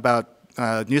 about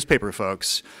newspaper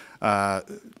folks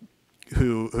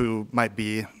who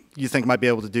you think might be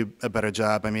able to do a better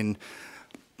job. I mean,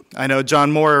 I know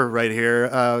John Moore right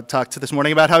here talked this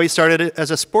morning about how he started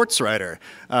as a sports writer.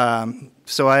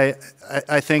 So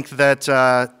I think that,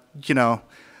 you know,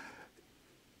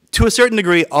 to a certain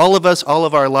degree, all of us, all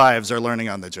of our lives are learning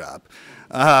on the job.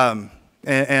 And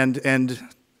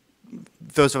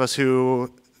those of us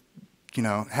who, you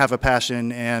know, have a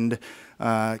passion and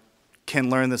can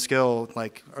learn the skill,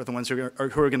 like, are the ones who are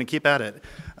going to keep at it.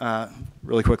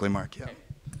 Really quickly, Mark. Yeah.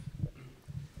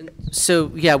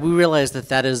 So yeah, we realize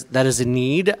that is a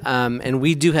need, and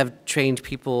we do have trained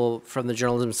people from the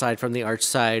journalism side, from the arts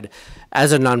side.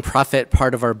 As a nonprofit,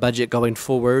 part of our budget going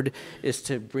forward is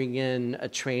to bring in a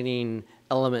training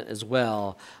element as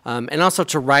well, and also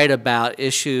to write about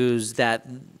issues that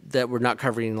we're not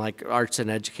covering, like arts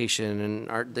and education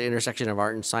and the intersection of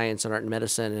art and science and art and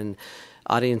medicine, and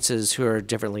audiences who are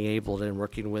differently abled, and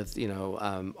working with, you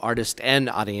know, artists and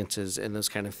audiences and those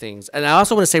kind of things. And I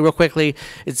also want to say real quickly,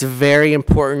 it's very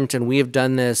important, and we have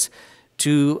done this,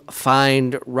 to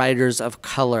find writers of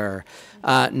color,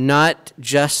 not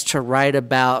just to write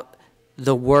about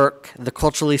the work, the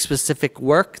culturally specific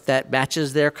work that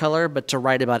matches their color, but to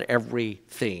write about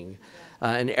everything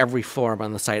in every form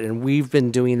on the site. And we've been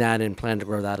doing that and plan to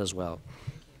grow that as well.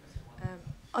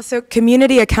 Also,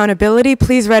 community accountability.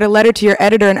 Please write a letter to your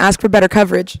editor and ask for better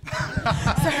coverage.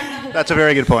 That's a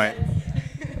very good point.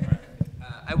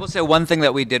 I will say one thing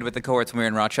that we did with the cohorts when we were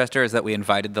in Rochester is that we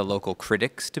invited the local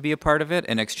critics to be a part of it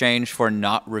in exchange for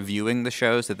not reviewing the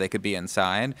shows that they could be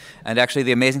inside. And actually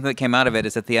the amazing thing that came out of it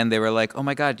is at the end they were like, oh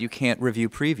my God, you can't review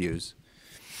previews.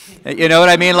 You know what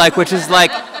I mean? Like, which is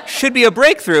like should be a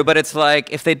breakthrough, but it's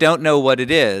like if they don't know what it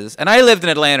is. And I lived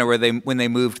in Atlanta when they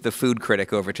moved the food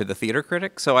critic over to the theater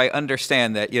critic, so I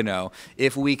understand that, you know,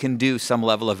 if we can do some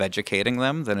level of educating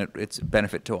them, then it's a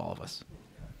benefit to all of us.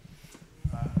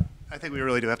 I think we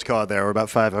really do have to call it there. We're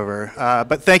about 5 over.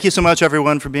 But thank you so much,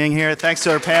 everyone, for being here. Thanks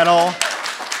to our panel.